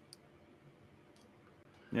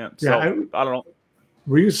 Yeah, so I don't know.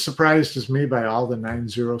 Were you surprised as me by all the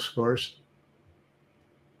 9-0 scores?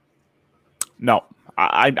 No,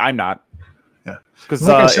 I'm not. Yeah, because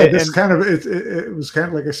like I said, it was kind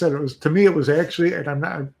of like I said. It was, to me, it was actually, and I'm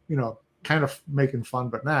not, kind of making fun,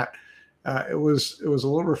 but not. It was a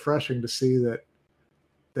little refreshing to see that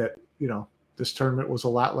this tournament was a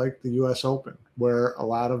lot like the U.S. Open, where a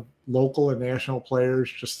lot of local and national players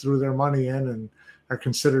just threw their money in and are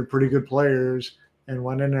considered pretty good players, and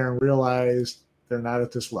went in there and realized they're not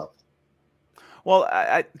at this level. Well,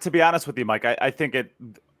 to be honest with you, Mike, I think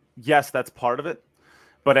yes, that's part of it.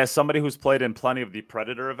 But as somebody who's played in plenty of the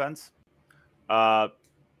Predator events,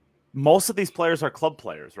 most of these players are club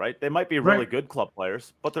players, right? They might be really good club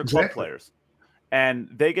players, but they're club players. And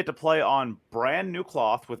they get to play on brand new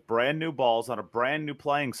cloth with brand new balls on a brand new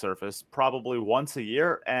playing surface, probably once a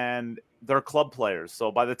year, and they're club players.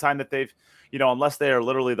 So by the time that they've, unless they are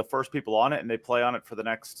literally the first people on it and they play on it for the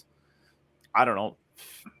next,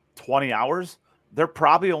 20 hours, they're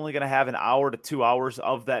probably only going to have an hour to 2 hours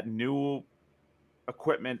of that new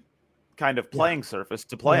equipment kind of playing surface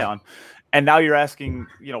to play on. And now you're asking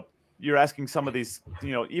some of these,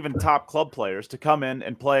 even top club players to come in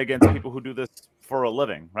and play against people who do this for a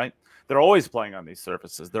living, right? They're always playing on these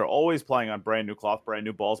surfaces. They're always playing on brand new cloth, brand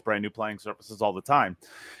new balls, brand new playing surfaces all the time.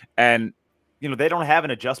 And, they don't have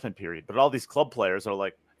an adjustment period, but all these club players are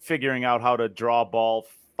like figuring out how to draw a ball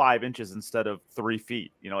 5 inches instead of 3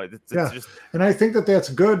 feet. It's just, and I think that's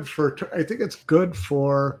good it's good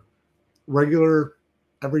for regular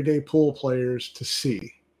everyday pool players to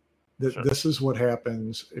see that this is what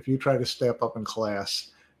happens if you try to step up in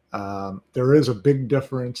class. There is a big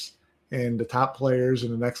difference in the top players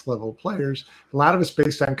and the next level players. A lot of it's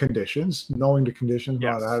based on conditions, knowing the conditions,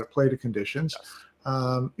 how to play the conditions.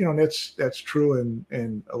 And that's true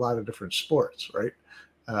in a lot of different sports, right?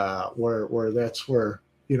 Where that's where,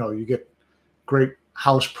 you get great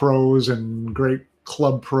house pros and great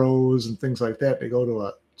club pros and things like that. They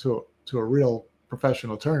go to a real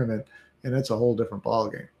professional tournament, and it's a whole different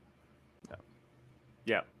ballgame.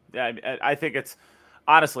 Yeah. I think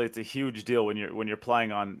honestly, it's a huge deal when you're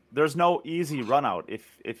playing on. There's no easy run out.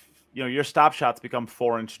 If your stop shots become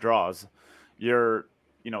 4-inch draws, you're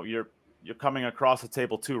coming across the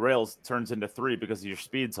table 2 rails turns into 3 because your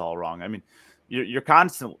speed's all wrong. I mean, you're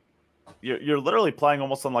constantly. You're literally playing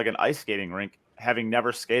almost on like an ice skating rink, having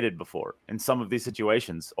never skated before in some of these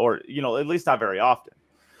situations, or at least not very often.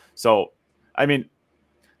 So, I mean,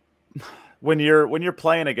 when you're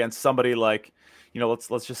playing against somebody like,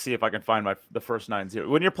 let's just see if I can find the first 9-0.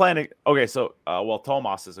 When you're playing, okay, so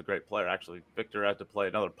Tomas is a great player actually. Victor had to play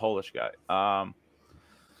another Polish guy.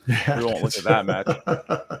 We won't look at that match.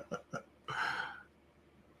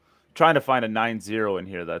 Trying to find a 9-0 in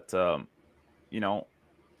here that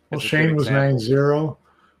Well, Shane was 9-0.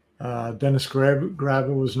 Dennis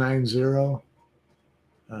Graba was 9-0.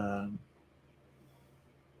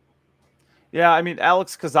 Yeah, I mean,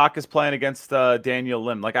 Alex Kazak is playing against Daniel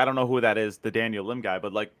Lim. Like, I don't know who that is, the Daniel Lim guy,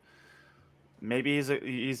 but like, maybe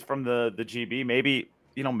he's from the GB. Maybe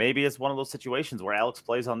it's one of those situations where Alex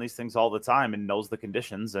plays on these things all the time and knows the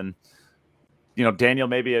conditions. And Daniel,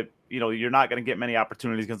 maybe you're not going to get many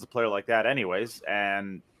opportunities against a player like that, anyways.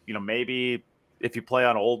 And maybe if you play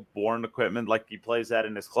on old worn equipment like he plays that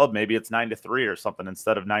in his club, maybe it's 9-3 or something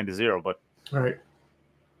instead of 9-0. But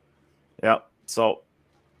yeah, so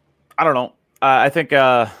I don't know. I think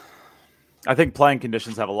playing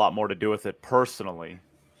conditions have a lot more to do with it personally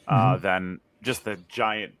than just the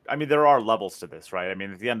giant. I mean, there are levels to this, right? I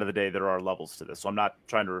mean, at the end of the day, there are levels to this. So I'm not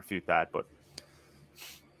trying to refute that, but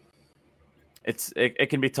it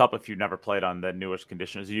can be tough if you've never played on the newest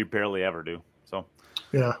conditions. You barely ever do. So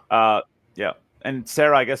Yeah. yeah. And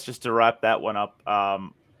Sarah, I guess just to wrap that one up,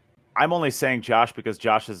 I'm only saying Josh because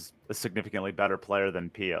Josh is a significantly better player than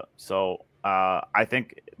Pia. So I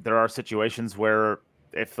think there are situations where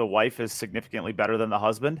if the wife is significantly better than the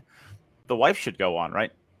husband, the wife should go on,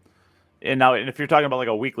 right? And now, if you're talking about like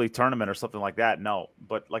a weekly tournament or something like that, no.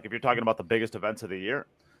 But like if you're talking about the biggest events of the year,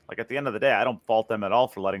 like at the end of the day, I don't fault them at all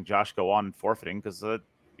for letting Josh go on and forfeiting because,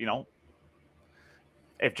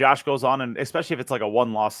 if Josh goes on, and especially if it's like a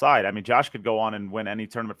one-loss side, I mean, Josh could go on and win any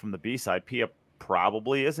tournament from the B side. Pia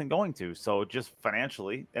probably isn't going to. So just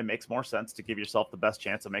financially, it makes more sense to give yourself the best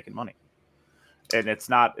chance of making money. And it's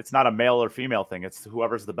not a male or female thing. It's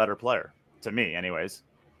whoever's the better player, to me, anyways.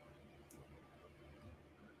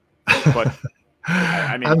 But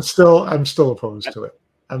I mean, I'm still opposed to it.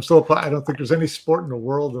 I don't think there's any sport in the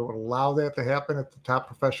world that would allow that to happen at the top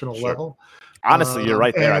professional level. Honestly, you're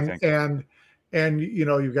right there. I think. And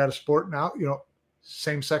you've got a sport now.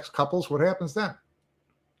 Same-sex couples. What happens then?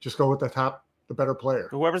 Just go with the better player.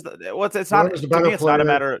 Whoever's it's Whoever's not. The To better me, it's player, not a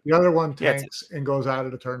matter. The other one tanks and goes out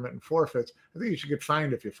of the tournament and forfeits. I think you should get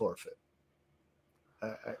fined if you forfeit.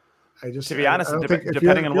 I just, to be honest, I don't think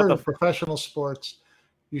depending on what the professional sports,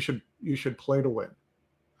 you should play to win.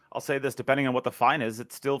 I'll say this: depending on what the fine is,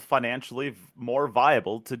 it's still financially more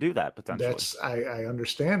viable to do that potentially. I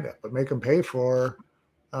understand that, but make them pay for,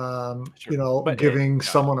 But giving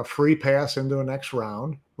someone a free pass into the next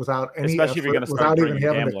round without any especially if you're going to start without even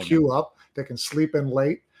having to gambling queue up. They can sleep in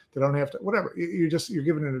late. They don't have to. Whatever. You're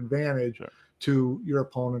giving an advantage to your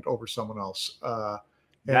opponent over someone else.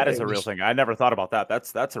 That is a real thing. I never thought about that.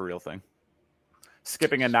 That's a real thing.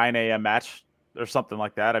 Skipping a 9 a.m. match or something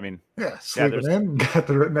like that. I mean, sleeping in, got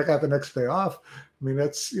the next day off. I mean,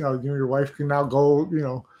 that's your wife can now go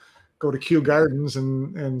to Kew Gardens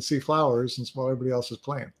and see flowers and while everybody else is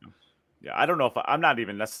playing. Yeah, I don't know if I'm not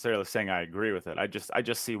even necessarily saying I agree with it. I just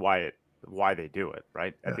see why they do it.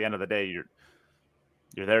 Right at the end of the day, you're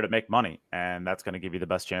there to make money, and that's going to give you the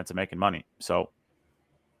best chance of making money. So,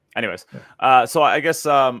 anyways, so I guess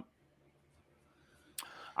I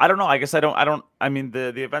don't know. I guess I don't. I mean,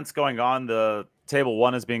 the event's going on. The table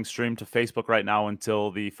 1 is being streamed to Facebook right now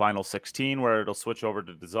until the final 16, where it'll switch over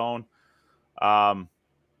to DAZN.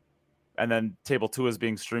 And then table 2 is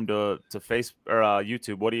being streamed to Facebook or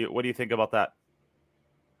YouTube. What do you think about that?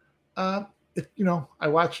 I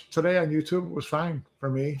watched today on YouTube. It was fine for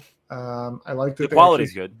me. I liked it. The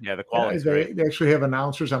quality's good. Yeah, the quality's great. They actually have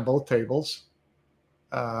announcers on both tables.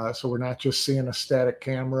 So we're not just seeing a static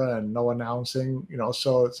camera and no announcing,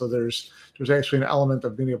 so there's actually an element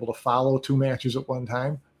of being able to follow 2 matches at one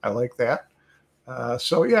time. I like that.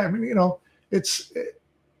 So yeah, I mean, it's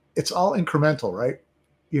all incremental, right?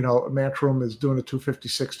 Matchroom is doing a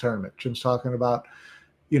 256 tournament. Jim's talking about,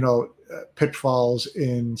 pitfalls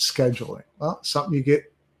in scheduling. Well, something you get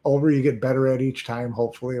better at each time,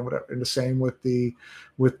 hopefully, and whatever. And the same with the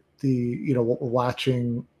what we're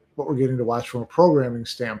watching. What we're getting to watch from a programming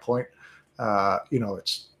standpoint,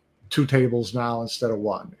 it's 2 tables now instead of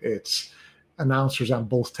 1. It's announcers on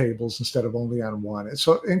both tables instead of only on 1. And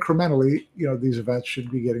so incrementally, these events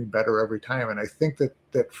should be getting better every time. And I think that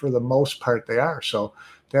for the most part they are. So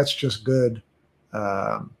that's just good.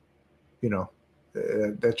 That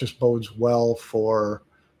just bodes well for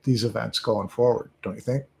these events going forward, don't you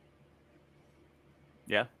think?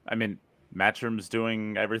 Yeah, I mean, Matchroom's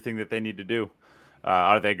doing everything that they need to do.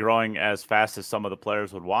 Are they growing as fast as some of the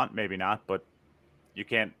players would want? Maybe not, but you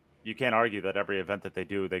can't argue that every event that they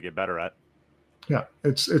do, they get better at. Yeah,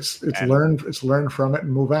 it's learn from it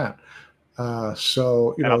and move on.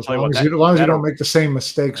 So as long as you don't make the same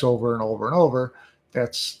mistakes over and over and over,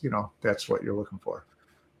 that's what you're looking for.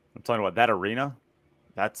 I'm telling you what, that arena,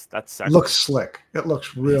 that's sexy. Looks slick. It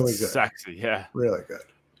looks really good. Sexy, yeah, really good.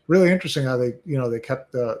 Really interesting how they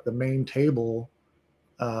kept the main table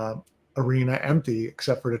arena empty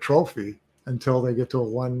except for the trophy until they get to a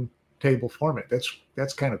 1 table format.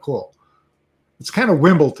 That's kind of cool. It's kind of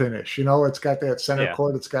Wimbledon-ish, it's got that center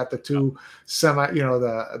court, it's got the 2 semi,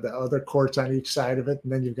 the other courts on each side of it,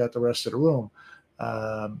 and then you've got the rest of the room.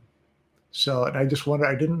 And I just wonder,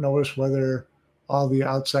 I didn't notice whether all the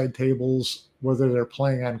outside tables, whether they're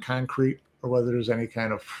playing on concrete or whether there's any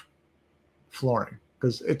kind of flooring,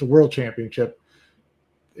 because at the World Championship,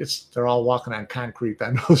 they're all walking on concrete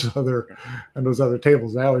on those other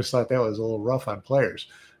tables. And I always thought that was a little rough on players,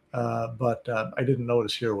 but I didn't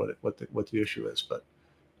notice here what the issue is. But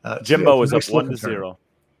Jimbo is up 1-0.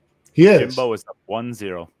 He is. Jimbo is up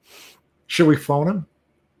 1-0. Should we phone him?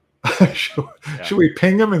 Should we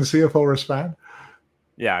ping him and see if he'll respond?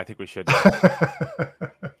 Yeah, I think we should.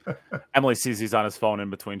 Emily sees he's on his phone in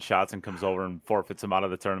between shots and comes over and forfeits him out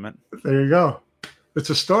of the tournament. There you go. It's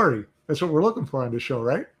a story. That's what we're looking for on the show,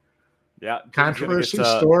 right? Yeah. Controversy,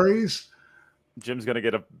 stories. Jim's going to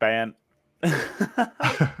get a ban.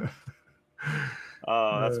 That's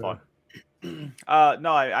fun.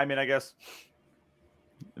 No, I mean, I guess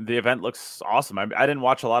the event looks awesome. I didn't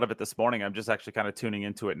watch a lot of it this morning. I'm just actually kind of tuning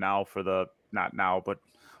into it now not now, but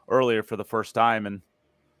earlier for the first time, and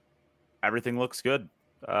everything looks good.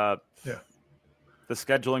 Yeah. The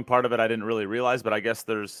scheduling part of it, I didn't really realize, but I guess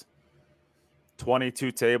there's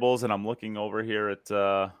 22 tables, and I'm looking over here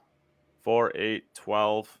at 4, 8,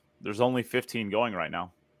 12. There's only 15 going right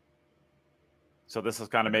now. So this is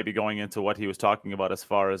kind of maybe going into what he was talking about as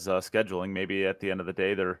far as scheduling. Maybe at the end of the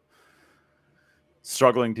day, they're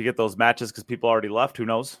struggling to get those matches because people already left. Who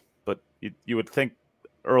knows? But you would think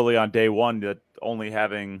early on day one that only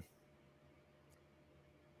having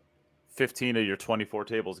 15 of your 24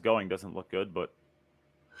 tables going doesn't look good. But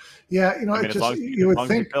yeah, I mean, you would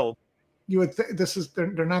think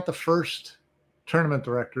they're not the first tournament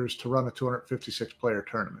directors to run a 256 player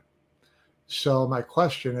tournament. So my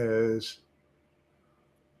question is,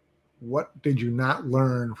 what did you not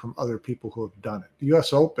learn from other people who have done it? The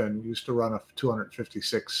U.S. Open used to run a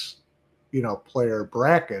 256, player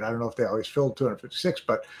bracket. I don't know if they always filled 256,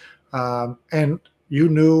 but and you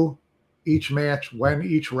knew each match when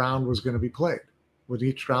each round was going to be played. When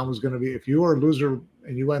each round was going to be, if you were a loser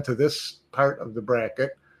and you went to this part of the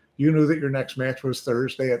bracket, you knew that your next match was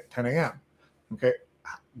Thursday at 10 a.m. Okay,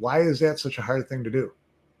 why is that such a hard thing to do?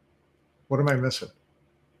 What am I missing?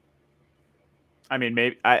 I mean,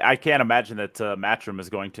 maybe I can't imagine that Matchroom is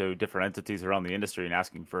going to different entities around the industry and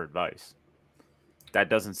asking for advice. That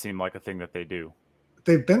doesn't seem like a thing that they do.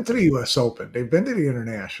 They've been to the U.S. Open. They've been to the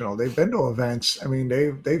International. They've been to events. I mean,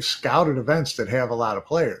 they've scouted events that have a lot of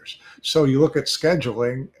players. So you look at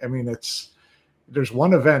scheduling. I mean, there's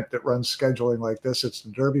one event that runs scheduling like this. It's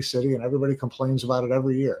the Derby City, and everybody complains about it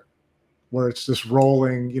every year, where it's this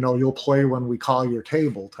rolling, you'll play when we call your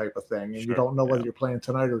table type of thing, and you don't know whether you're playing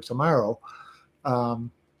tonight or tomorrow.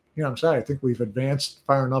 I'm sorry. I think we've advanced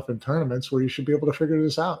far enough in tournaments where you should be able to figure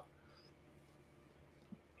this out.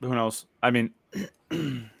 Who knows? I mean,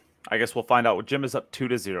 I guess we'll find out. Jim is up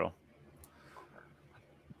 2-0.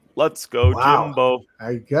 Let's go, wow. Jimbo.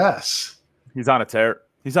 I guess he's on a tear.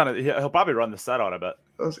 He'll probably run the set out, I bet.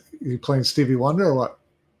 You playing Stevie Wonder or what?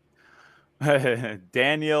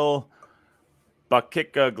 Daniel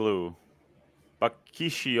Bakishoglu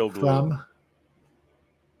from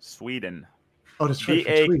Sweden. Oh, that's right.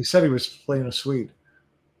 He said he was playing a Swede.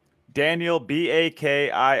 Daniel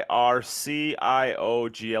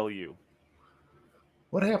Bakircioglu.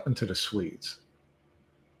 What happened to the Swedes?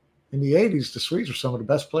 In the 80s, the Swedes were some of the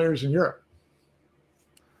best players in Europe.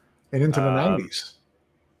 And into the 90s.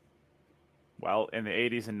 Well, in the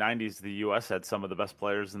 80s and 90s, the U.S. had some of the best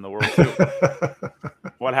players in the world, too.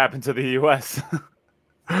 What happened to the U.S.?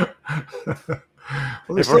 Well,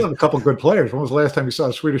 they still have a couple good players. When was the last time you saw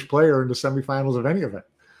a Swedish player in the semifinals of any event?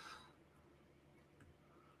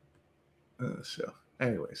 So,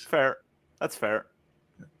 anyways. Fair. That's fair.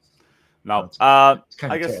 No. I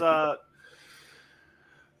guess,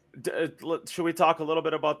 should we talk a little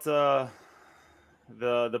bit about the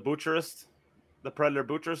Bucharest, the Predator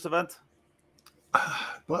Bucharest event?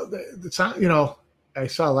 Well, it's not, I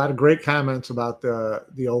saw a lot of great comments about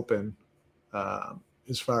the Open,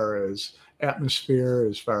 as far as atmosphere,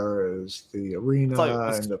 as far as the arena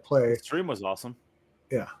and the play. The stream was awesome.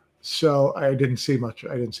 Yeah. So I didn't see much.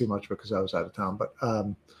 Because I was out of town. But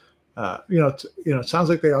it sounds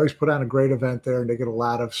like they always put on a great event there, and they get a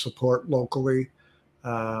lot of support locally.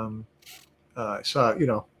 I saw, I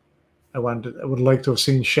would like to have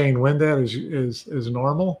seen Shane win that as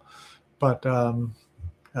normal, but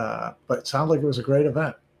it sounded like it was a great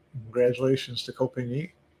event. Congratulations to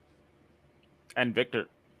Copigny. And Victor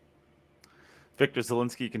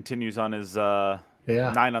Zielinski continues on his 9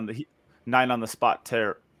 on the spot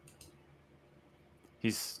tear.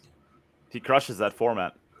 He crushes that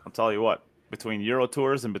format. I'll tell you what. Between Euro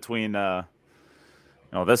Tours and between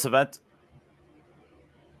this event,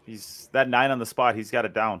 he's that 9 on the spot. He's got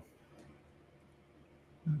it down.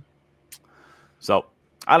 So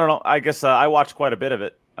I don't know. I guess I watched quite a bit of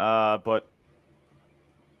it, but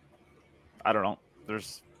I don't know.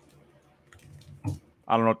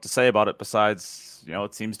 I don't know what to say about it besides,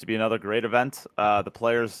 it seems to be another great event. The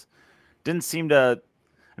players didn't seem to.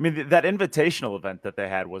 I mean, that invitational event that they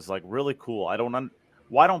had was like really cool.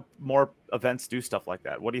 Why don't more events do stuff like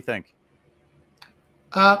that? What do you think?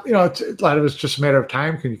 A lot of it's just a matter of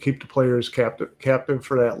time. Can you keep the players captive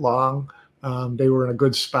for that long? They were in a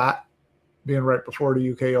good spot being right before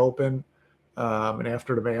the UK Open and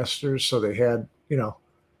after the Masters, so they had,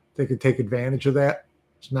 they could take advantage of that.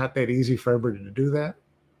 It's not that easy for everybody to do that.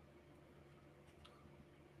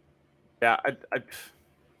 Yeah,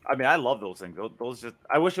 I mean, I love those things. Those just,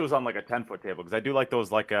 I wish it was on like a 10-foot table, because I do like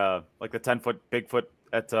those, like the 10-foot Bigfoot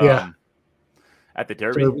at the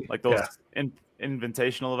Derby, like those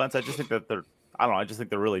invitational events. I just think that I don't know. I just think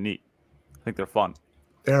they're really neat. I think they're fun.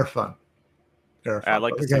 They're fun. I'd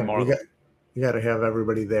like to see more of them. You got to have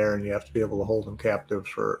everybody there, and you have to be able to hold them captive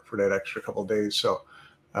for that extra couple of days. So,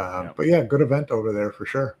 but yeah, good event over there for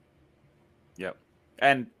sure. Yep.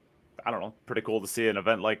 And I don't know, pretty cool to see an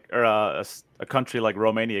event like, or a country like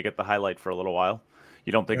Romania get the highlight for a little while.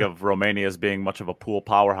 You don't think of Romania as being much of a pool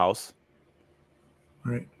powerhouse.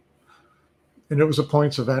 Right. And it was a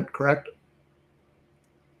points event, correct?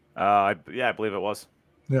 I believe it was.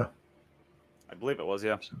 Yeah. I believe it was,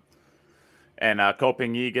 yeah. And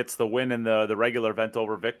Koping gets the win in the regular event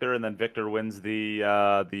over Victor, and then Victor wins the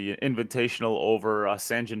Invitational over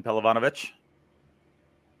Sanjin Pelovanovic.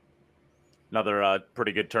 Another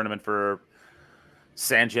pretty good tournament for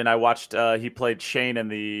Sanjin. I watched he played Shane in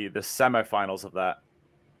the semifinals of that.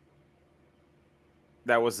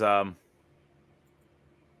 That was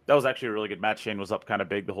actually a really good match. Shane was up kind of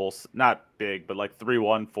big the whole, not big, but like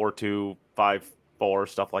 3-1, 4-2, 5-4,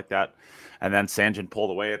 stuff like that. And then Sanjin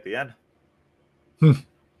pulled away at the end.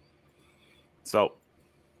 So,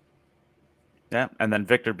 yeah. And then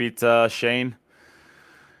Victor beat Shane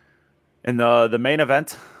in the main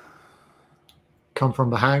event. Come from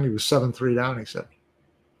behind. He was 7-3 down, he said.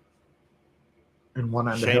 And one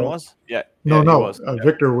on the hill. Shane was? Yeah. No. Was.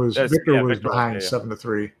 Victor was Victor behind was,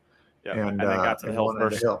 7-3. Yeah. And then got to the hill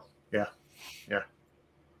first. Yeah.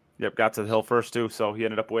 Yep, got to the hill first too. So he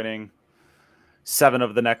ended up winning 7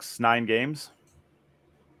 of the next 9 games.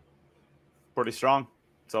 Pretty strong.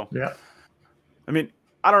 So yeah. I mean,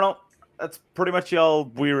 I don't know. That's pretty much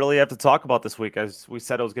all we really have to talk about this week. As we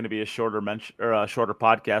said, it was going to be a shorter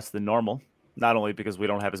podcast than normal. Not only because we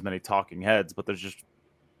don't have as many talking heads, but there's just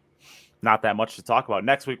not that much to talk about.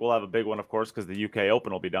 Next week we'll have a big one, of course, because the UK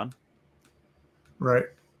Open will be done. Right.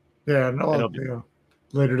 Yeah. No.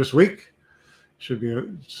 Later this week should be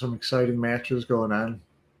some exciting matches going on.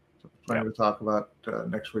 Plenty to talk about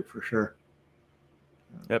next week for sure.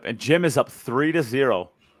 Yep. And Jim is up 3-0.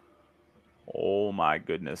 Oh my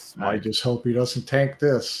goodness! I just hope he doesn't tank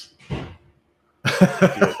this.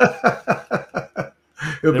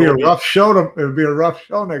 It'll be a rough show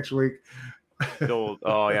next week. No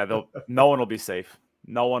one will be safe.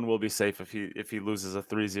 No one will be safe if he loses a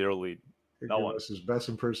 3-0 lead. No one. That's his best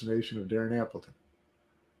impersonation of Darren Appleton.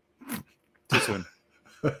 Too soon.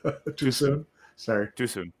 Too soon? Sorry. Too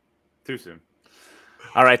soon.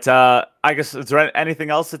 All right. I guess, is there anything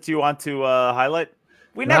else that you want to highlight?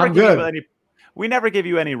 We never give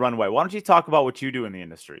you any runway. Why don't you talk about what you do in the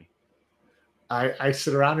industry? I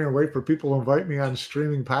sit around here and wait for people to invite me on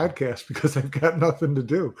streaming podcasts because I've got nothing to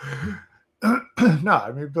do. No,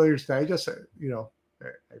 I mean, Billiards Digest, I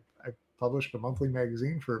published a monthly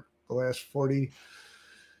magazine for the last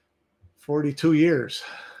 42 years.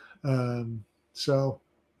 So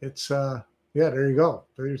it's, there you go.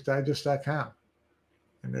 BilliardsDigest.com.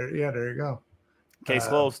 And there you go. Case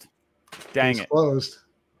closed. Dang case it. Closed.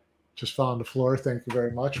 Just fell on the floor. Thank you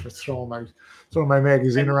very much for throwing my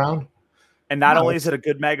magazine around. And not only is it a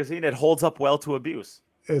good magazine, it holds up well to abuse.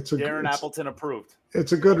 Darren Appleton approved.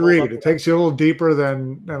 It's a good read. It takes you a little deeper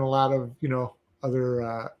than a lot of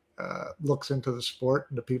other looks into the sport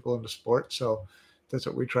and the people in the sport. So that's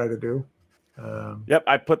what we try to do. Yep,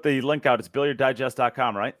 I put the link out. It's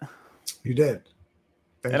BilliardDigest.com, right? You did.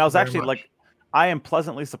 And I was actually I am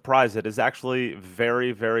pleasantly surprised. It is actually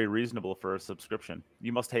very, very reasonable for a subscription.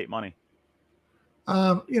 You must hate money.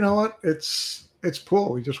 You know what? It's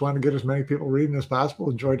cool. We just want to get as many people reading as possible,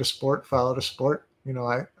 enjoy the sport, follow the sport.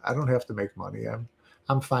 I don't have to make money.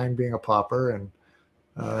 I'm fine being a pauper and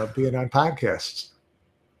being on podcasts.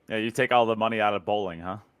 Yeah, you take all the money out of bowling,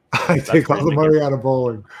 huh? I take all the money out of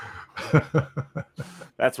bowling.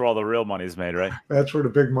 That's where all the real money is made, right? That's where the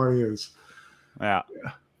big money is. Yeah.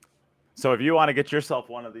 So if you want to get yourself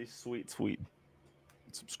one of these sweet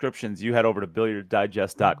subscriptions, you head over to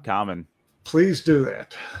BilliardDigest.com and please do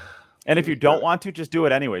that. And if you don't want to, just do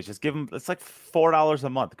it anyways. Just give them. It's like $4 a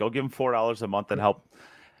month. Go give him $4 a month and help.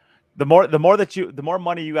 The more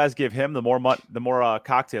money you guys give him, the more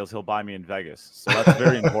cocktails he'll buy me in Vegas. So that's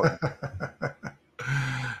very important.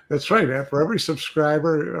 That's right, man. For every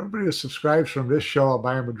subscriber, everybody who subscribes from this show, I'll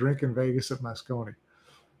buy him a drink in Vegas at Moscone.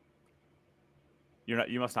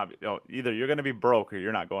 You must not be. Either you're going to be broke or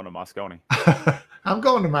you're not going to Moscone. I'm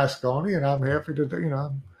going to Moscone, and I'm happy to.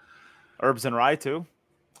 Herbs and Rye too.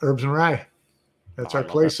 Herbs and Rye. That's Oh, I our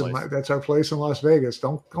love place. that place. That's our place in Las Vegas.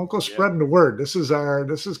 Don't go spreading the word. This is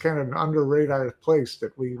kind of an under radar place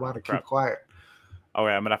that we want to keep crap. quiet. Oh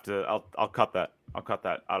yeah, I'm gonna have to. I'll cut that. I'll cut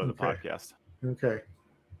that out of the Okay. podcast. Okay.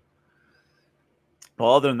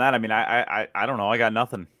 Well, other than that, I mean, I don't know. I got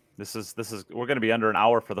nothing. This is we're gonna be under an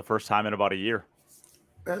hour for the first time in about a year.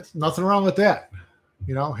 That's nothing wrong with that.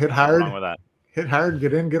 Hit Nothing hard, wrong with that. hit hard,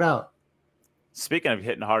 get in, get out. Speaking of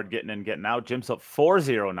hitting hard, getting in, getting out, Jim's up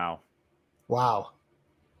 4-0 now. Wow.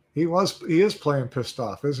 He is playing pissed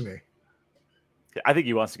off, isn't he? I think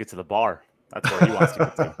he wants to get to the bar. That's where he wants to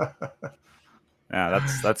get to. Yeah,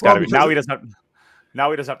 that's Well, gotta be. Now he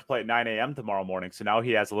doesn't have to play at 9 a.m. tomorrow morning. So now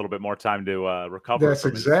he has a little bit more time to recover. That's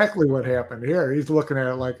exactly what happened here. He's looking at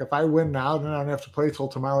it like, if I win now, then I don't have to play till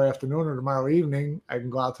tomorrow afternoon or tomorrow evening. I can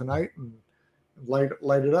go out tonight and light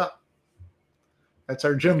it up. That's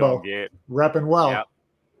our Jimbo repping well. Yeah.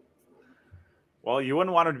 Well, you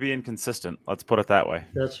wouldn't want him to be inconsistent. Let's put it that way.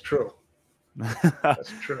 That's true. That's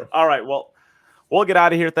true. All right. Well, we'll get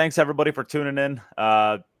out of here. Thanks everybody for tuning in.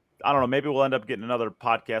 I don't know. Maybe we'll end up getting another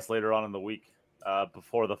podcast later on in the week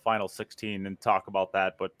before the final 16 and talk about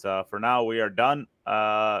that. But for now, we are done.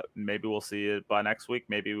 Maybe we'll see you by next week.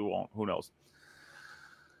 Maybe we won't. Who knows?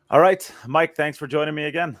 All right, Mike, thanks for joining me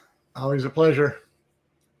again. Always a pleasure.